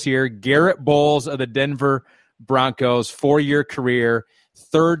illness this year. Garrett Bowles of the Denver Broncos, 4-year career.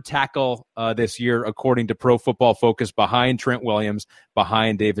 Third tackle this year, according to Pro Football Focus, behind Trent Williams,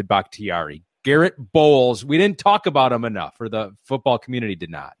 behind David Bakhtiari. Garrett Bowles, we didn't talk about him enough, or the football community did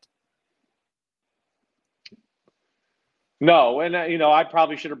not. No, and I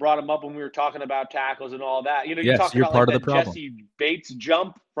probably should have brought him up when we were talking about tackles and all that. You talked about part like of the that problem. Jesse Bates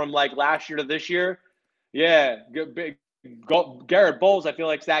jump from like last year to this year. Yeah, Garrett Bowles, I feel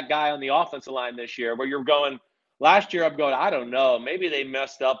like, is that guy on the offensive line this year where you're going – last year I'm going, I don't know, maybe they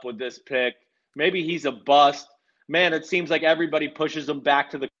messed up with this pick. Maybe he's a bust. Man, it seems like everybody pushes him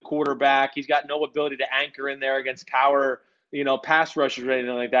back to the quarterback. He's got no ability to anchor in there against power, pass rushers or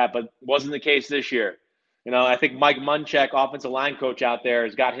anything like that, but wasn't the case this year. I think Mike Munchak, offensive line coach out there,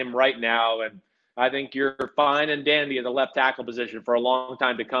 has got him right now, and I think you're fine and dandy at the left tackle position for a long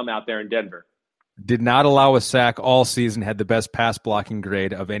time to come out there in Denver. Did not allow a sack all season, had the best pass blocking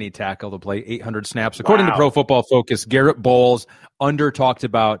grade of any tackle to play 800 snaps. According to Pro Football Focus, Garrett Bowles talked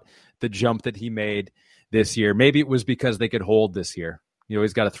about the jump that he made this year. Maybe it was because they could hold this year. You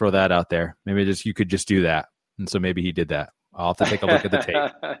always got to throw that out there. Maybe you could just do that. And so maybe he did that. I'll have to take a look at the tape.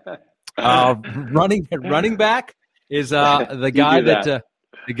 Running back is the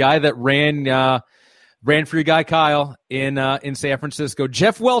guy that ran for your guy Kyle in San Francisco.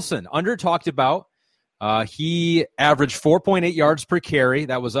 Jeff Wilson, talked about. He averaged 4.8 yards per carry.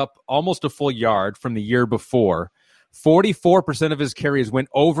 That was up almost a full yard from the year before. 44% of his carries went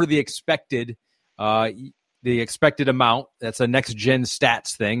over the expected amount. That's a next-gen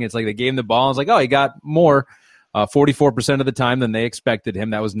stats thing. It's like they gave him the ball. It's like, he got more 44% of the time than they expected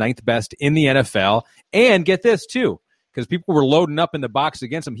him. That was 9th best in the NFL. And get this, too, because people were loading up in the box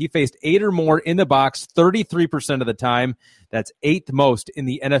against him. He faced 8 or more in the box 33% of the time. That's 8th most in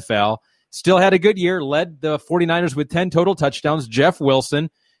the NFL. Still had a good year, led the 49ers with 10 total touchdowns. Jeff Wilson,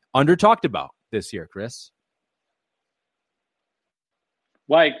 talked about this year, Chris.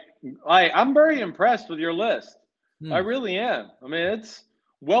 I'm very impressed with your list. I really am. I mean, it's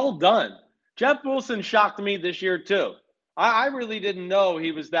well done. Jeff Wilson shocked me this year, too. I really didn't know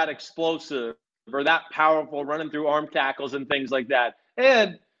he was that explosive or that powerful, running through arm tackles and things like that.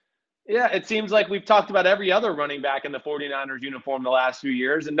 And, yeah, it seems like we've talked about every other running back in the 49ers uniform the last few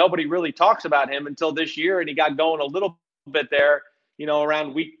years, and nobody really talks about him until this year, and he got going a little bit there,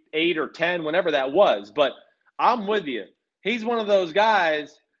 around week 8 or 10, whenever that was. But I'm with you. He's one of those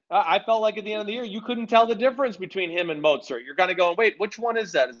guys. I felt like at the end of the year, you couldn't tell the difference between him and Mostert. You're kind of going, wait, which one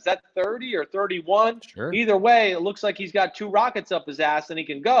is that? Is that 30 or 31? Sure. Either way, it looks like he's got 2 rockets up his ass and he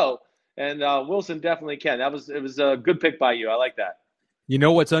can go. And Wilson definitely can. It was a good pick by you. I like that. You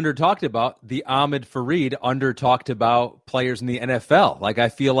know what's talked about? The Ahmed Fareed talked about players in the NFL. Like, I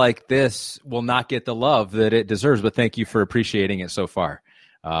feel like this will not get the love that it deserves, but thank you for appreciating it so far,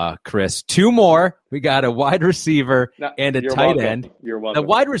 Chris. 2 more. We got a wide receiver and a tight end. You're welcome. The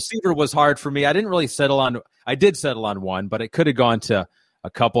wide receiver was hard for me. I didn't really settle on – I did settle on one, but it could have gone to a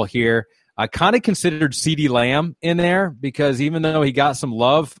couple here. I kind of considered CeeDee Lamb in there because even though he got some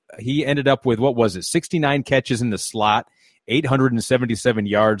love, he ended up with, 69 catches in the slot, 877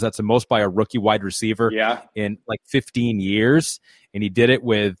 yards. That's the most by a rookie wide receiver in like 15 years. And he did it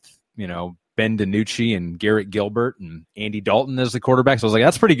with, Ben DiNucci and Garrett Gilbert and Andy Dalton as the quarterback. So I was like,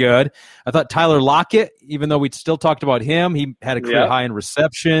 that's pretty good. I thought Tyler Lockett, even though we still talked about him, he had a career high in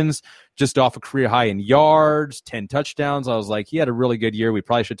receptions, just off a career high in yards, 10 touchdowns. I was like, he had a really good year. We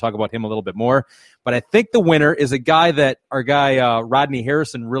probably should talk about him a little bit more. But I think the winner is a guy that our guy Rodney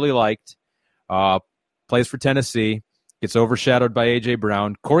Harrison really liked. plays for Tennessee, gets overshadowed by A.J.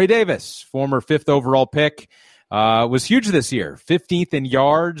 Brown. Corey Davis, former 5th overall pick, was huge this year. 15th in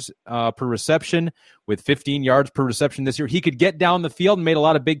yards per reception with 15 yards per reception this year. He could get down the field and made a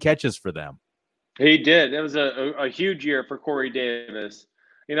lot of big catches for them. He did. It was a huge year for Corey Davis.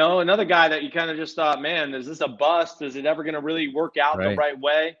 You know, another guy that you kind of just thought, man, is this a bust? Is it ever going to really work out the right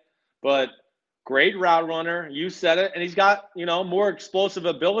way? But great route runner. You said it. And he's got, you know, more explosive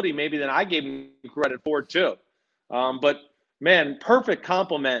ability maybe than I gave him credit for too. But, man, perfect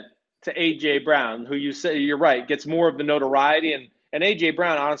compliment to A.J. Brown, who you say, you're right, gets more of the notoriety. And A.J.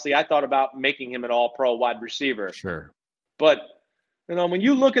 Brown, honestly, I thought about making him an all-pro wide receiver. Sure. But, you know, when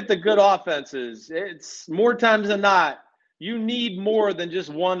you look at the good offenses, it's more times than not, you need more than just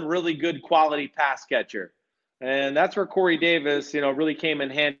one really good quality pass catcher. And that's where Corey Davis, you know, really came in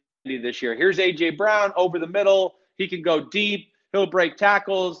handy this year. Here's A.J. Brown over the middle. He can go deep. He'll break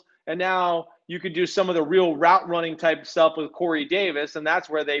tackles. And now you could do some of the real route running type stuff with Corey Davis, and that's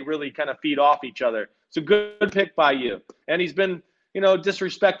where they really kind of feed off each other. It's a good pick by you. And he's been, you know,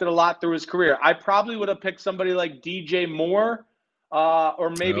 disrespected a lot through his career. I probably would have picked somebody like DJ Moore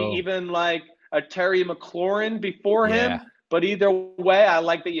or maybe even like a Terry McLaurin before him. But either way, I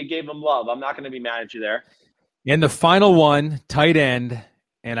like that you gave him love. I'm not going to be mad at you there. And the final one, tight end,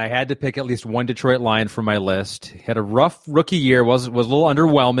 and I had to pick at least one Detroit Lion for my list. Had a rough rookie year, was a little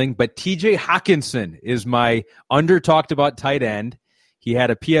underwhelming, but TJ Hockenson is my under-talked about tight end. He had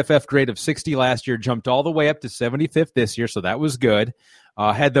a PFF grade of 60 last year, jumped all the way up to 75th this year, so that was good.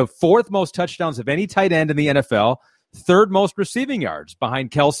 Had the 4th most touchdowns of any tight end in the NFL, 3rd most receiving yards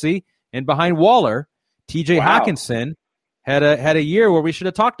behind Kelsey and behind Waller. TJ Hockenson had a year where we should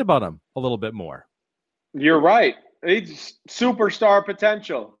have talked about him a little bit more. You're right. He's superstar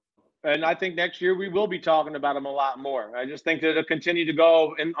potential. And I think next year we will be talking about him a lot more. I just think that it'll continue to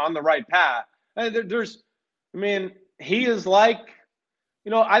go on the right path. And he is like,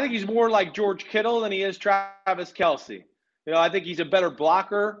 you know, I think he's more like George Kittle than he is Travis Kelce. You know, I think he's a better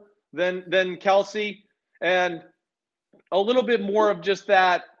blocker than Kelce, and a little bit more of just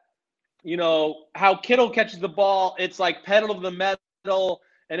that, you know, how Kittle catches the ball. It's like pedal to the metal,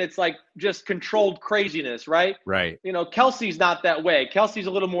 and it's like just controlled craziness, right? Right. You know, Kelsey's not that way. Kelsey's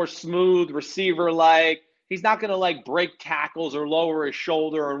a little more smooth, receiver-like. He's not going to, like, break tackles or lower his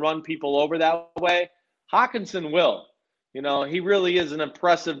shoulder and run people over that way. Hockenson will. You know, he really is an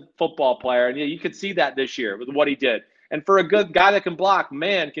impressive football player. And you could see that this year with what he did. And for a good guy that can block,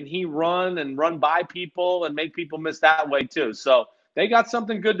 man, can he run and run by people and make people miss that way too. So they got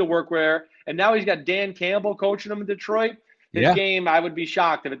something good to work with. And now he's got Dan Campbell coaching him in Detroit. His game, I would be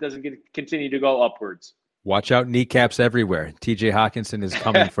shocked if it doesn't continue to go upwards. Watch out, kneecaps everywhere. TJ Hockenson is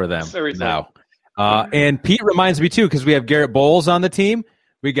coming for them now. And Pete reminds me, too, because we have Garrett Bowles on the team.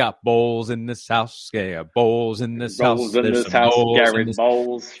 We got Bowles in this house. Yeah, Bowles in this house. Bowles in this house, Garrett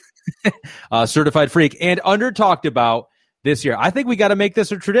Bowles. Certified freak. And under-talked about this year. I think we got to make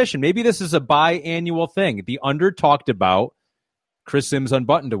this a tradition. Maybe this is a biannual thing. The under-talked about Chris Sims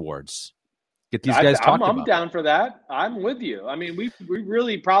Unbuttoned Awards. Get these guys talking about. I'm down for that. I'm with you. I mean, we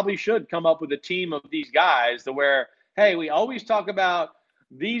really probably should come up with a team of these guys to where, hey, we always talk about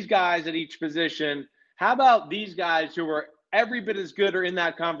these guys at each position. How about these guys who are every bit as good or in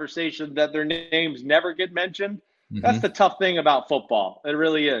that conversation that their names never get mentioned? Mm-hmm. That's the tough thing about football. It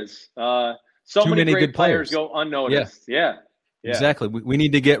really is. So many great good players go unnoticed. Yeah. Exactly. We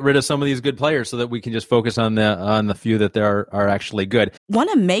need to get rid of some of these good players so that we can just focus on the few that are actually good.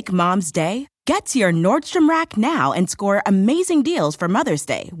 Want to make Mom's Day? Get to your Nordstrom Rack now and score amazing deals for Mother's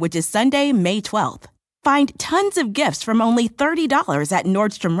Day, which is Sunday, May 12th. Find tons of gifts from only $30 at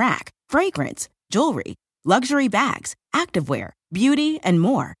Nordstrom Rack. Fragrance, jewelry, luxury bags, activewear, beauty, and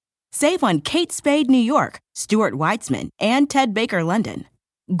more. Save on Kate Spade New York, Stuart Weitzman, and Ted Baker London.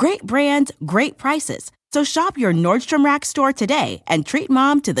 Great brands, great prices. So shop your Nordstrom Rack store today and treat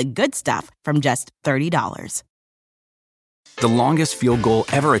Mom to the good stuff from just $30. The longest field goal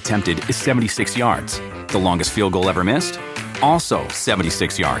ever attempted is 76 yards. The longest field goal ever missed? Also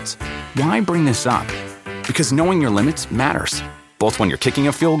 76 yards. Why bring this up? Because knowing your limits matters, both when you're kicking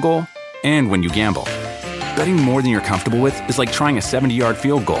a field goal and when you gamble. Betting more than you're comfortable with is like trying a 70-yard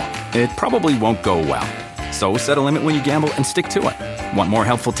field goal. It probably won't go well. So set a limit when you gamble and stick to it. Want more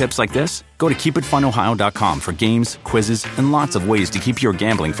helpful tips like this? Go to keepitfunohio.com for games, quizzes, and lots of ways to keep your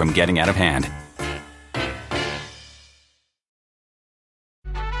gambling from getting out of hand.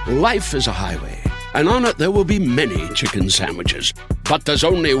 Life is a highway, and on it there will be many chicken sandwiches. But there's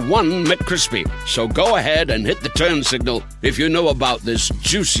only one McCrispy. So go ahead and hit the turn signal if you know about this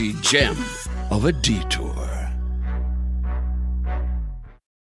juicy gem of a detour.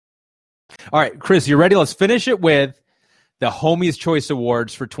 All right, Chris, you ready? Let's finish it with the Homies Choice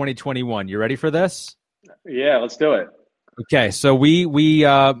Awards for 2021. You ready for this? Yeah, let's do it. Okay, so we made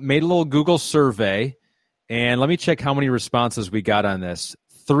a little Google survey, and let me check how many responses we got on this.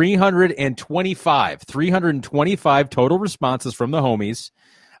 325 total responses from the homies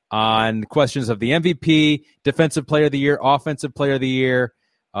on questions of the MVP, Defensive Player of the Year, Offensive Player of the Year,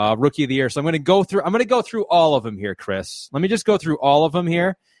 Rookie of the Year. So I'm going to go through all of them here, Chris. Let me just go through all of them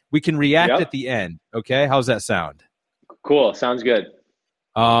here. We can react at the end. Okay, how's that sound? Cool, sounds good.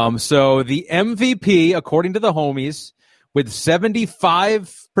 So the MVP, according to the homies, with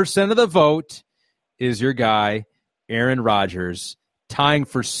 75% of the vote, is your guy, Aaron Rodgers. Tying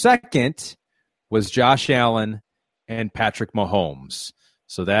for second was Josh Allen and Patrick Mahomes.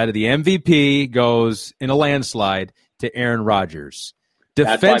 So that the MVP goes in a landslide to Aaron Rodgers.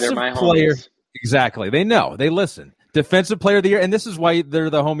 Defensive player, exactly. They know. They listen. Defensive Player of the Year, and this is why they're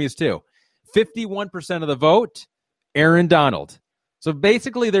the homies too. 51% of the vote, Aaron Donald. So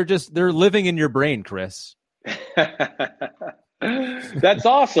basically, they're living in your brain, Chris. That's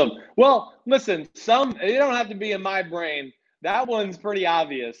awesome. Well, listen, you don't have to be in my brain. That one's pretty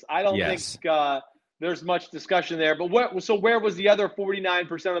obvious. I don't think there's much discussion there. But where was the other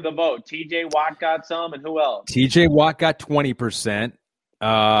 49% of the vote? T.J. Watt got some, and who else? T.J. Watt got 20%.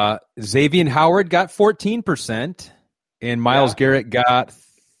 Xavier Howard got 14%, and Myles Garrett got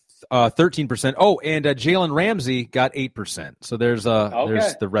 13%. Oh, and Jalen Ramsey got 8%. So there's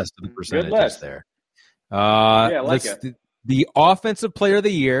the rest of the percentages there. I like it. The Offensive Player of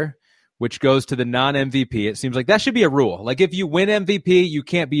the Year, which goes to the non-MVP. It seems like that should be a rule. Like if you win MVP, you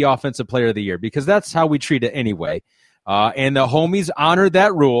can't be Offensive Player of the Year because that's how we treat it anyway. And the homies honored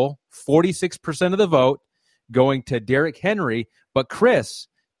that rule, 46% of the vote going to Derrick Henry. But Chris,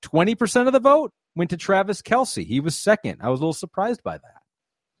 20% of the vote went to Travis Kelce. He was second. I was a little surprised by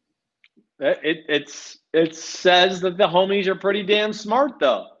that. It says that the homies are pretty damn smart,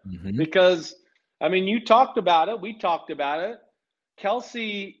 though, because, I mean, you talked about it. We talked about it.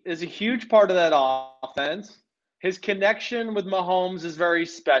 Kelce is a huge part of that offense. His connection with Mahomes is very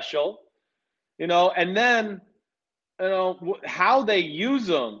special, and then, how they use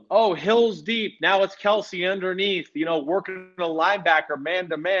him. Oh, Hill's deep. Now it's Kelce underneath, working a linebacker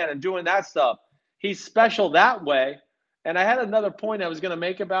man-to-man and doing that stuff. He's special that way. And I had another point I was going to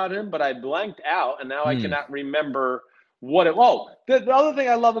make about him, but I blanked out, and now I cannot remember what it was. The other thing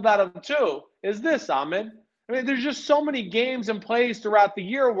I love about him, too, is this, Ahmed. I mean, there's just so many games and plays throughout the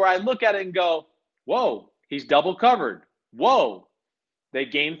year where I look at it and go, whoa, he's double covered. Whoa, they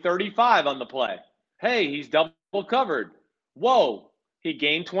gained 35 on the play. Hey, he's double covered. Whoa, he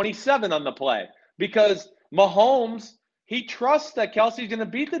gained 27 on the play. Because Mahomes, he trusts that Kelce's going to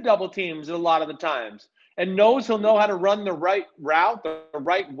beat the double teams a lot of the times and knows he'll know how to run the right route, the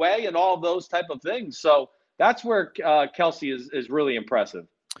right way, and all those type of things. So that's where Kelce is really impressive.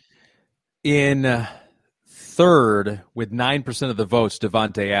 In third, with 9% of the votes,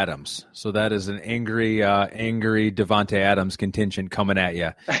 Devontae Adams. So that is an angry Devontae Adams contingent coming at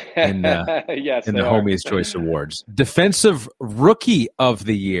you in the Homies Choice Awards. Defensive Rookie of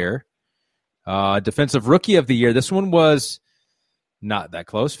the Year. This one was not that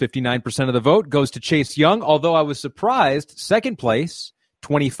close. 59% of the vote goes to Chase Young, although I was surprised. Second place,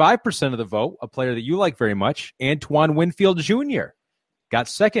 25% of the vote, a player that you like very much, Antoine Winfield Jr. got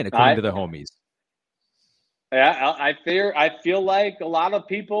second, according to the homies. Yeah, I feel like a lot of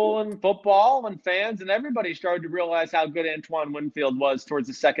people in football and fans and everybody started to realize how good Antoine Winfield was towards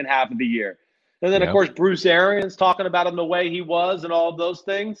the second half of the year. And then, of course, Bruce Arians talking about him the way he was and all of those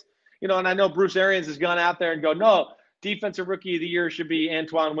things. And I know Bruce Arians has gone out there and go, no, Defensive Rookie of the Year should be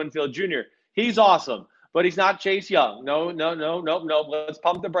Antoine Winfield Jr. He's awesome, but he's not Chase Young. No. Let's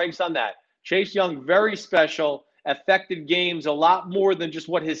pump the brakes on that. Chase Young, very special, affected games a lot more than just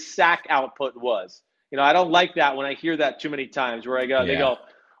what his sack output was. I don't like that when I hear that too many times where they go,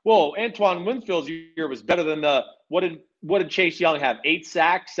 whoa, Antoine Winfield's year was better than what did Chase Young have? 8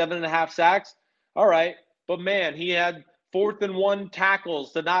 sacks, 7.5 sacks? All right. But man, he had 4th and 1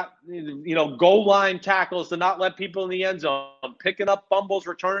 tackles to not, goal line tackles to not let people in the end zone, picking up fumbles,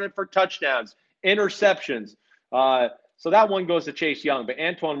 returning it for touchdowns, interceptions. So that one goes to Chase Young, but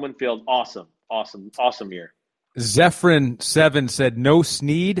Antoine Winfield, awesome year. Zephyrin 7 said no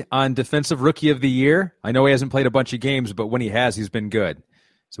Snead on Defensive Rookie of the Year. I know he hasn't played a bunch of games, but when he has, he's been good.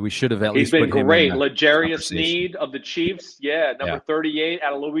 So we should have at least put him in. He's been great. L'Jarius Sneed of the Chiefs, number 38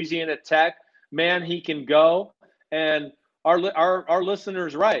 out of Louisiana Tech. Man, he can go. And our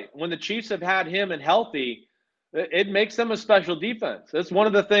listeners right. When the Chiefs have had him and healthy, it makes them a special defense. That's one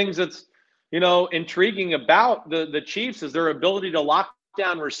of the things that's, intriguing about the Chiefs is their ability to lock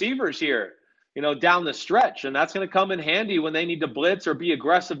down receivers here. down the stretch. And that's going to come in handy when they need to blitz or be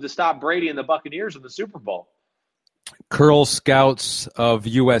aggressive to stop Brady and the Buccaneers in the Super Bowl. Curl Scouts of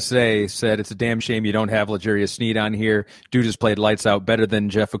USA said it's a damn shame you don't have L'Jarius Sneed on here. Dude has played lights out better than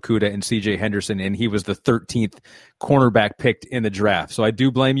Jeff Okudah and C.J. Henderson, and he was the 13th cornerback picked in the draft. So I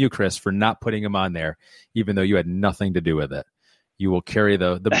do blame you, Chris, for not putting him on there, even though you had nothing to do with it. You will carry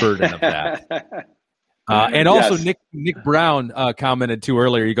the burden of that. And also, yes. Nick Brown commented too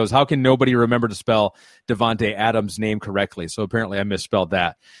earlier. He goes, how can nobody remember to spell Davante Adams' name correctly? So apparently I misspelled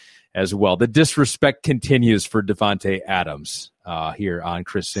that as well. The disrespect continues for Davante Adams here on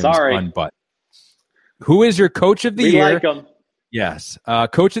Chris Sims Unbut. Who is your coach of the year? We like him. Yes.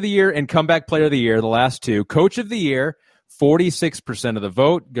 Coach of the year and comeback player of the year, the last two. Coach of the year, 46% of the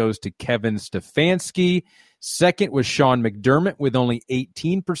vote goes to Kevin Stefanski. Second was Sean McDermott with only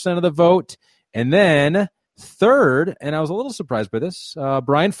 18% of the vote. And then third, and I was a little surprised by this,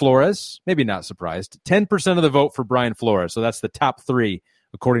 Brian Flores, maybe not surprised, 10% of the vote for Brian Flores. So that's the top three,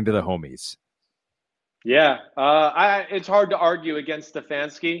 according to the homies. Yeah, it's hard to argue against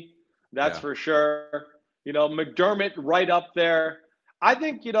Stefanski. That's for sure. McDermott right up there. I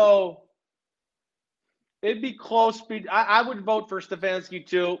think, it'd be close. I would vote for Stefanski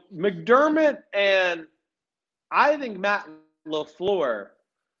too. McDermott and I think Matt LaFleur,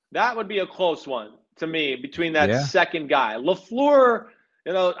 that would be a close one to me between that second guy. LaFleur,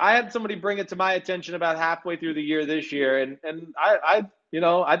 I had somebody bring it to my attention about halfway through the year this year, and I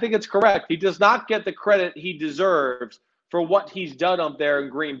think it's correct. He does not get the credit he deserves for what he's done up there in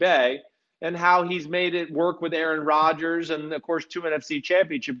Green Bay and how he's made it work with Aaron Rodgers and, of course, 2 NFC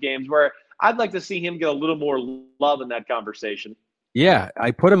championship games, where I'd like to see him get a little more love in that conversation. Yeah,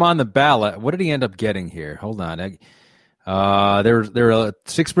 I put him on the ballot. What did he end up getting here? Hold on. There were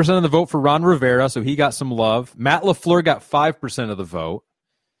 6% of the vote for Ron Rivera, so he got some love. Matt LaFleur got 5% of the vote.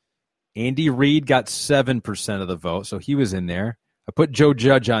 Andy Reid got 7% of the vote, so he was in there. I put Joe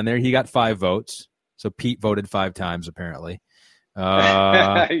Judge on there. He got 5 votes, so Pete voted 5 times apparently.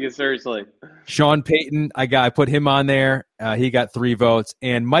 Seriously. Sean Payton, I put him on there. He got 3 votes,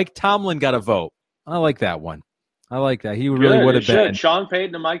 and Mike Tomlin got a vote. I like that one. I like that. He really would have been. Sean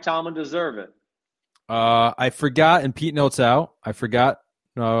Payton and Mike Tomlin deserve it. I forgot, and Pete notes out, I forgot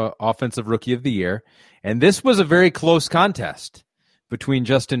Offensive Rookie of the Year. And this was a very close contest between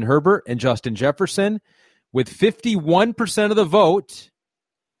Justin Herbert and Justin Jefferson. With 51% of the vote,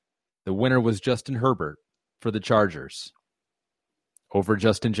 the winner was Justin Herbert for the Chargers over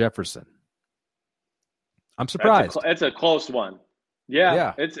Justin Jefferson. I'm surprised. It's a close one.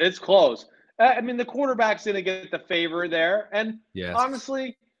 Yeah. It's close. I mean, the quarterback's going to get the favor there. And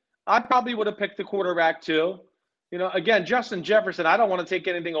honestly, I probably would have picked the quarterback too. Again, Justin Jefferson, I don't want to take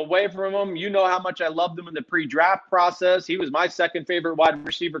anything away from him. You know how much I loved him in the pre-draft process. He was my second favorite wide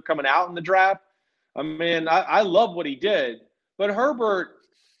receiver coming out in the draft. I mean, I love what he did. But Herbert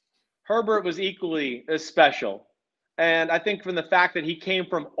was equally as special. And I think from the fact that he came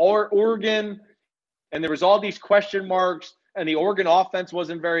from Oregon and there was all these question marks and the Oregon offense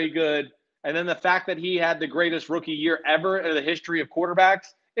wasn't very good, and then the fact that he had the greatest rookie year ever in the history of quarterbacks,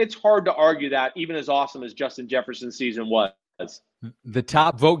 it's hard to argue that, even as awesome as Justin Jefferson's season was. The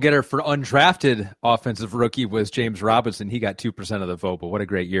top vote getter for undrafted offensive rookie was James Robinson. He got 2% of the vote, but what a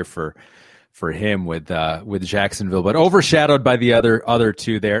great year for him with Jacksonville, but overshadowed by the other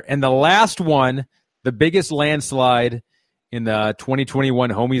two there. And the last one, the biggest landslide in the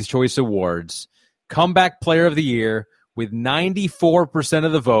 2021 Homies Choice Awards, comeback player of the year with 94%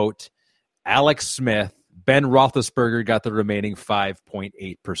 of the vote, Alex Smith. Ben Roethlisberger got the remaining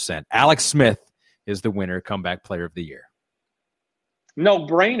 5.8%. Alex Smith is the winner, comeback player of the year. No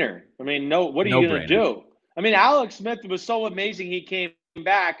brainer. I mean, what are you going to do? I mean, Alex Smith was so amazing he came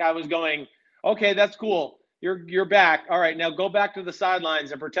back. I was going, okay, that's cool. You're back. All right, now go back to the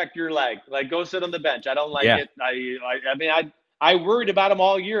sidelines and protect your leg. Like, go sit on the bench. I don't like it. I mean, I worried about him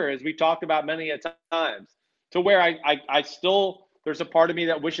all year, as we talked about many a times, to where I still – there's a part of me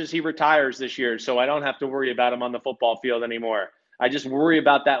that wishes he retires this year so I don't have to worry about him on the football field anymore. I just worry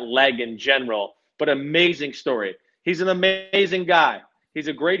about that leg in general. But amazing story. He's an amazing guy. He's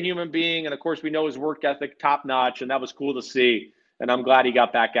a great human being, and, of course, we know his work ethic top-notch, and that was cool to see. And I'm glad he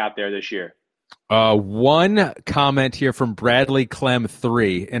got back out there this year. One comment here from Bradley Clem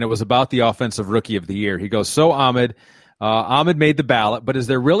 3, and it was about the Offensive Rookie of the Year. He goes, so Ahmed made the ballot, but is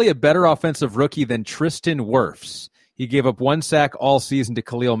there really a better offensive rookie than Tristan Wirfs? He gave up 1 sack all season to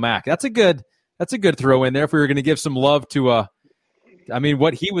Khalil Mack. That's a good throw in there if we were going to give some love to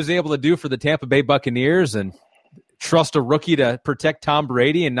what he was able to do for the Tampa Bay Buccaneers and trust a rookie to protect Tom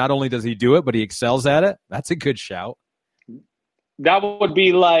Brady, and not only does he do it, but he excels at it. That's a good shout. That would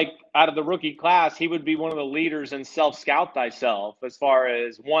be like out of the rookie class, he would be one of the leaders in self-scout thyself as far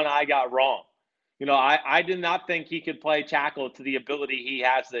as one I got wrong. I did not think he could play tackle to the ability he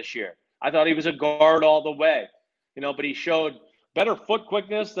has this year. I thought he was a guard all the way, but he showed better foot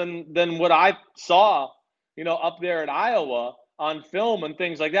quickness than what I saw, up there at Iowa on film and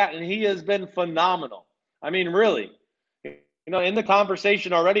things like that. And he has been phenomenal. I mean, really, in the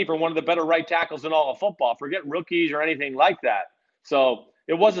conversation already for one of the better right tackles in all of football. Forget rookies or anything like that. So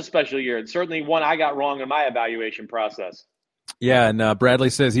it was a special year. It's certainly one I got wrong in my evaluation process. Yeah, and Bradley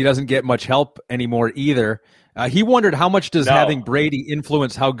says he doesn't get much help anymore either. He wondered how much does having Brady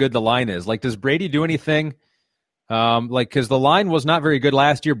influence how good the line is? Like, does Brady do anything? Because the line was not very good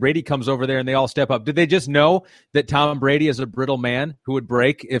last year. Brady comes over there and they all step up. Did they just know that Tom Brady is a brittle man who would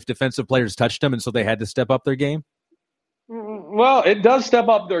break if defensive players touched him, and so they had to step up their game? Well, it does step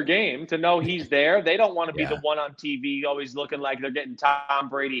up their game to know he's there. They don't want to be the one on TV always looking like they're getting Tom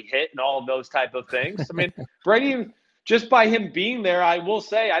Brady hit and all of those type of things. I mean, Brady, just by him being there, I will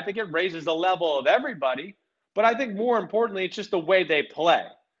say, I think it raises the level of everybody. But I think more importantly, it's just the way they play.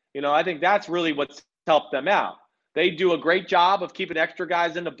 I think that's really what's helped them out. They do a great job of keeping extra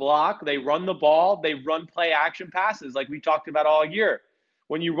guys in the block. They run the ball. They run play action passes like we talked about all year.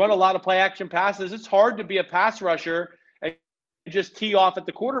 When you run a lot of play action passes, it's hard to be a pass rusher and just tee off at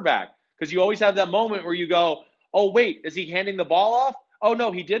the quarterback, because you always have that moment where you go, oh, wait, is he handing the ball off? Oh,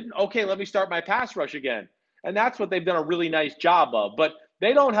 no, he didn't. Okay, let me start my pass rush again. And that's what they've done a really nice job of. But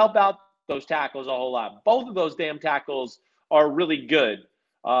they don't help out those tackles a whole lot. Both of those damn tackles are really good.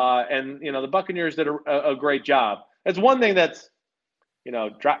 And the Buccaneers did a great job. It's one thing that's,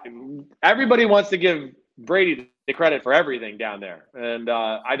 everybody wants to give Brady the credit for everything down there. And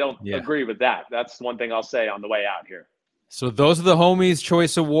I don't agree with that. That's one thing I'll say on the way out here. So those are the Homies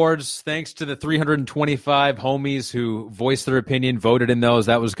Choice Awards. Thanks to the 325 homies who voiced their opinion, voted in those.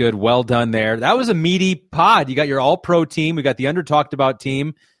 That was good. Well done there. That was a meaty pod. You got your all-pro team. We got the under-talked about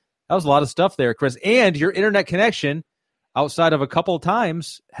team. That was a lot of stuff there, Chris. And your internet connection, outside of a couple of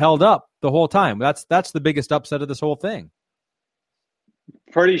times, held up the whole time. That's the biggest upset of this whole thing.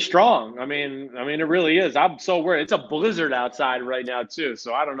 Pretty strong. I mean, it really is. I'm so worried. It's a blizzard outside right now, too.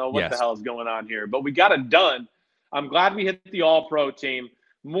 So I don't know what the hell is going on here. But we got it done. I'm glad we hit the all-pro team.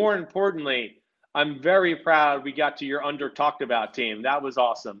 More importantly, I'm very proud we got to your under-talked-about team. That was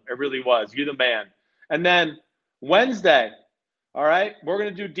awesome. It really was. You're the man. And then Wednesday, all right, we're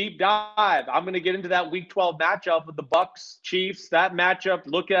going to do deep dive. I'm going to get into that Week 12 matchup with the Bucs, Chiefs. That matchup,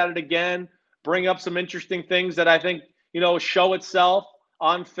 look at it again, bring up some interesting things that I think, show itself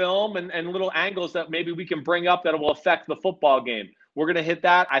on film and little angles that maybe we can bring up that will affect the football game. We're going to hit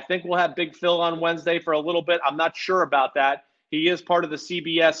that. I think we'll have Big Phil on Wednesday for a little bit. I'm not sure about that. He is part of the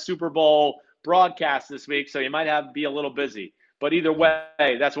CBS Super Bowl broadcast this week, so you might be a little busy. But either way,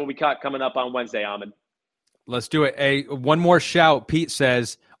 that's what we got coming up on Wednesday, Ahmed. Let's do it. One more shout. Pete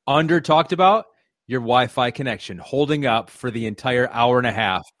says, under talked about your Wi-Fi connection, holding up for the entire hour and a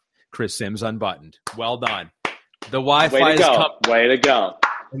half. Chris Sims unbuttoned. Well done. The Wi-Fi is coming. Way to go.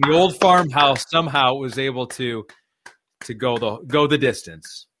 And the old farmhouse somehow was able to go the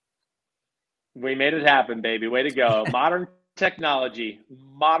distance. We made it happen, baby. Way to go. Modern technology,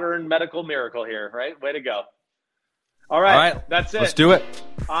 modern medical miracle here, right? Way to go. All right. That's it. Let's do it.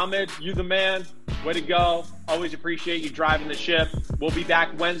 Ahmed, you the man. Way to go. Always appreciate you driving the ship. We'll be back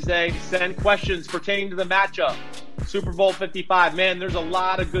Wednesday. Send questions pertaining to the matchup. Super Bowl 55. Man, there's a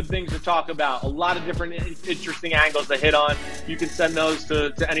lot of good things to talk about. A lot of different interesting angles to hit on. You can send those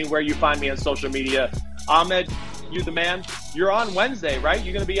to anywhere you find me on social media. Ahmed, you the man. You're on Wednesday, right?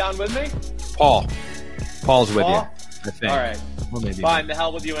 You're going to be on with me? Paul's with you, I think. All right. Well, maybe. Fine. The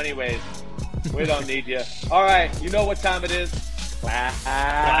hell with you anyways. We don't need you. All right. You know what time it is.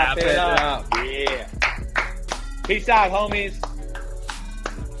 Wrap it up. Yeah. Peace out, homies.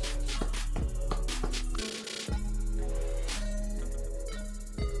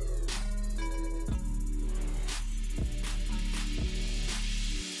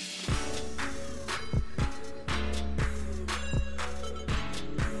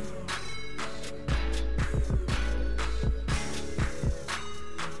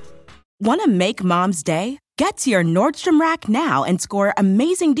 Want to make Mom's day? Get to your Nordstrom Rack now and score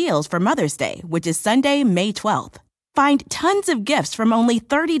amazing deals for Mother's Day, which is Sunday, May 12th. Find tons of gifts from only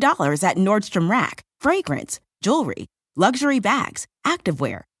 $30 at Nordstrom Rack. Fragrance, jewelry, luxury bags,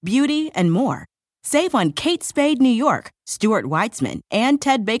 activewear, beauty, and more. Save on Kate Spade New York, Stuart Weitzman, and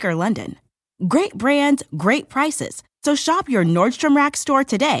Ted Baker London. Great brands, great prices. So shop your Nordstrom Rack store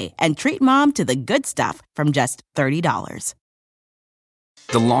today and treat Mom to the good stuff from just $30.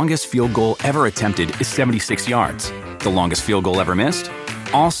 The longest field goal ever attempted is 76 yards. The longest field goal ever missed?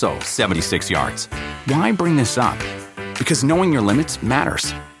 also 76 yards. Why bring this up? Because knowing your limits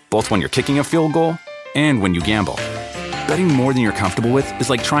matters, both when you're kicking a field goal and when you gamble. Betting more than you're comfortable with is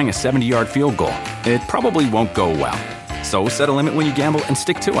like trying a 70-yard field goal. It probably won't go well. So set a limit when you gamble and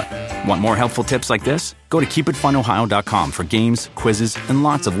stick to it. Want more helpful tips like this? Go to keepitfunohio.com for games, quizzes, and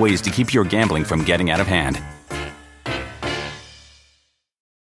lots of ways to keep your gambling from getting out of hand.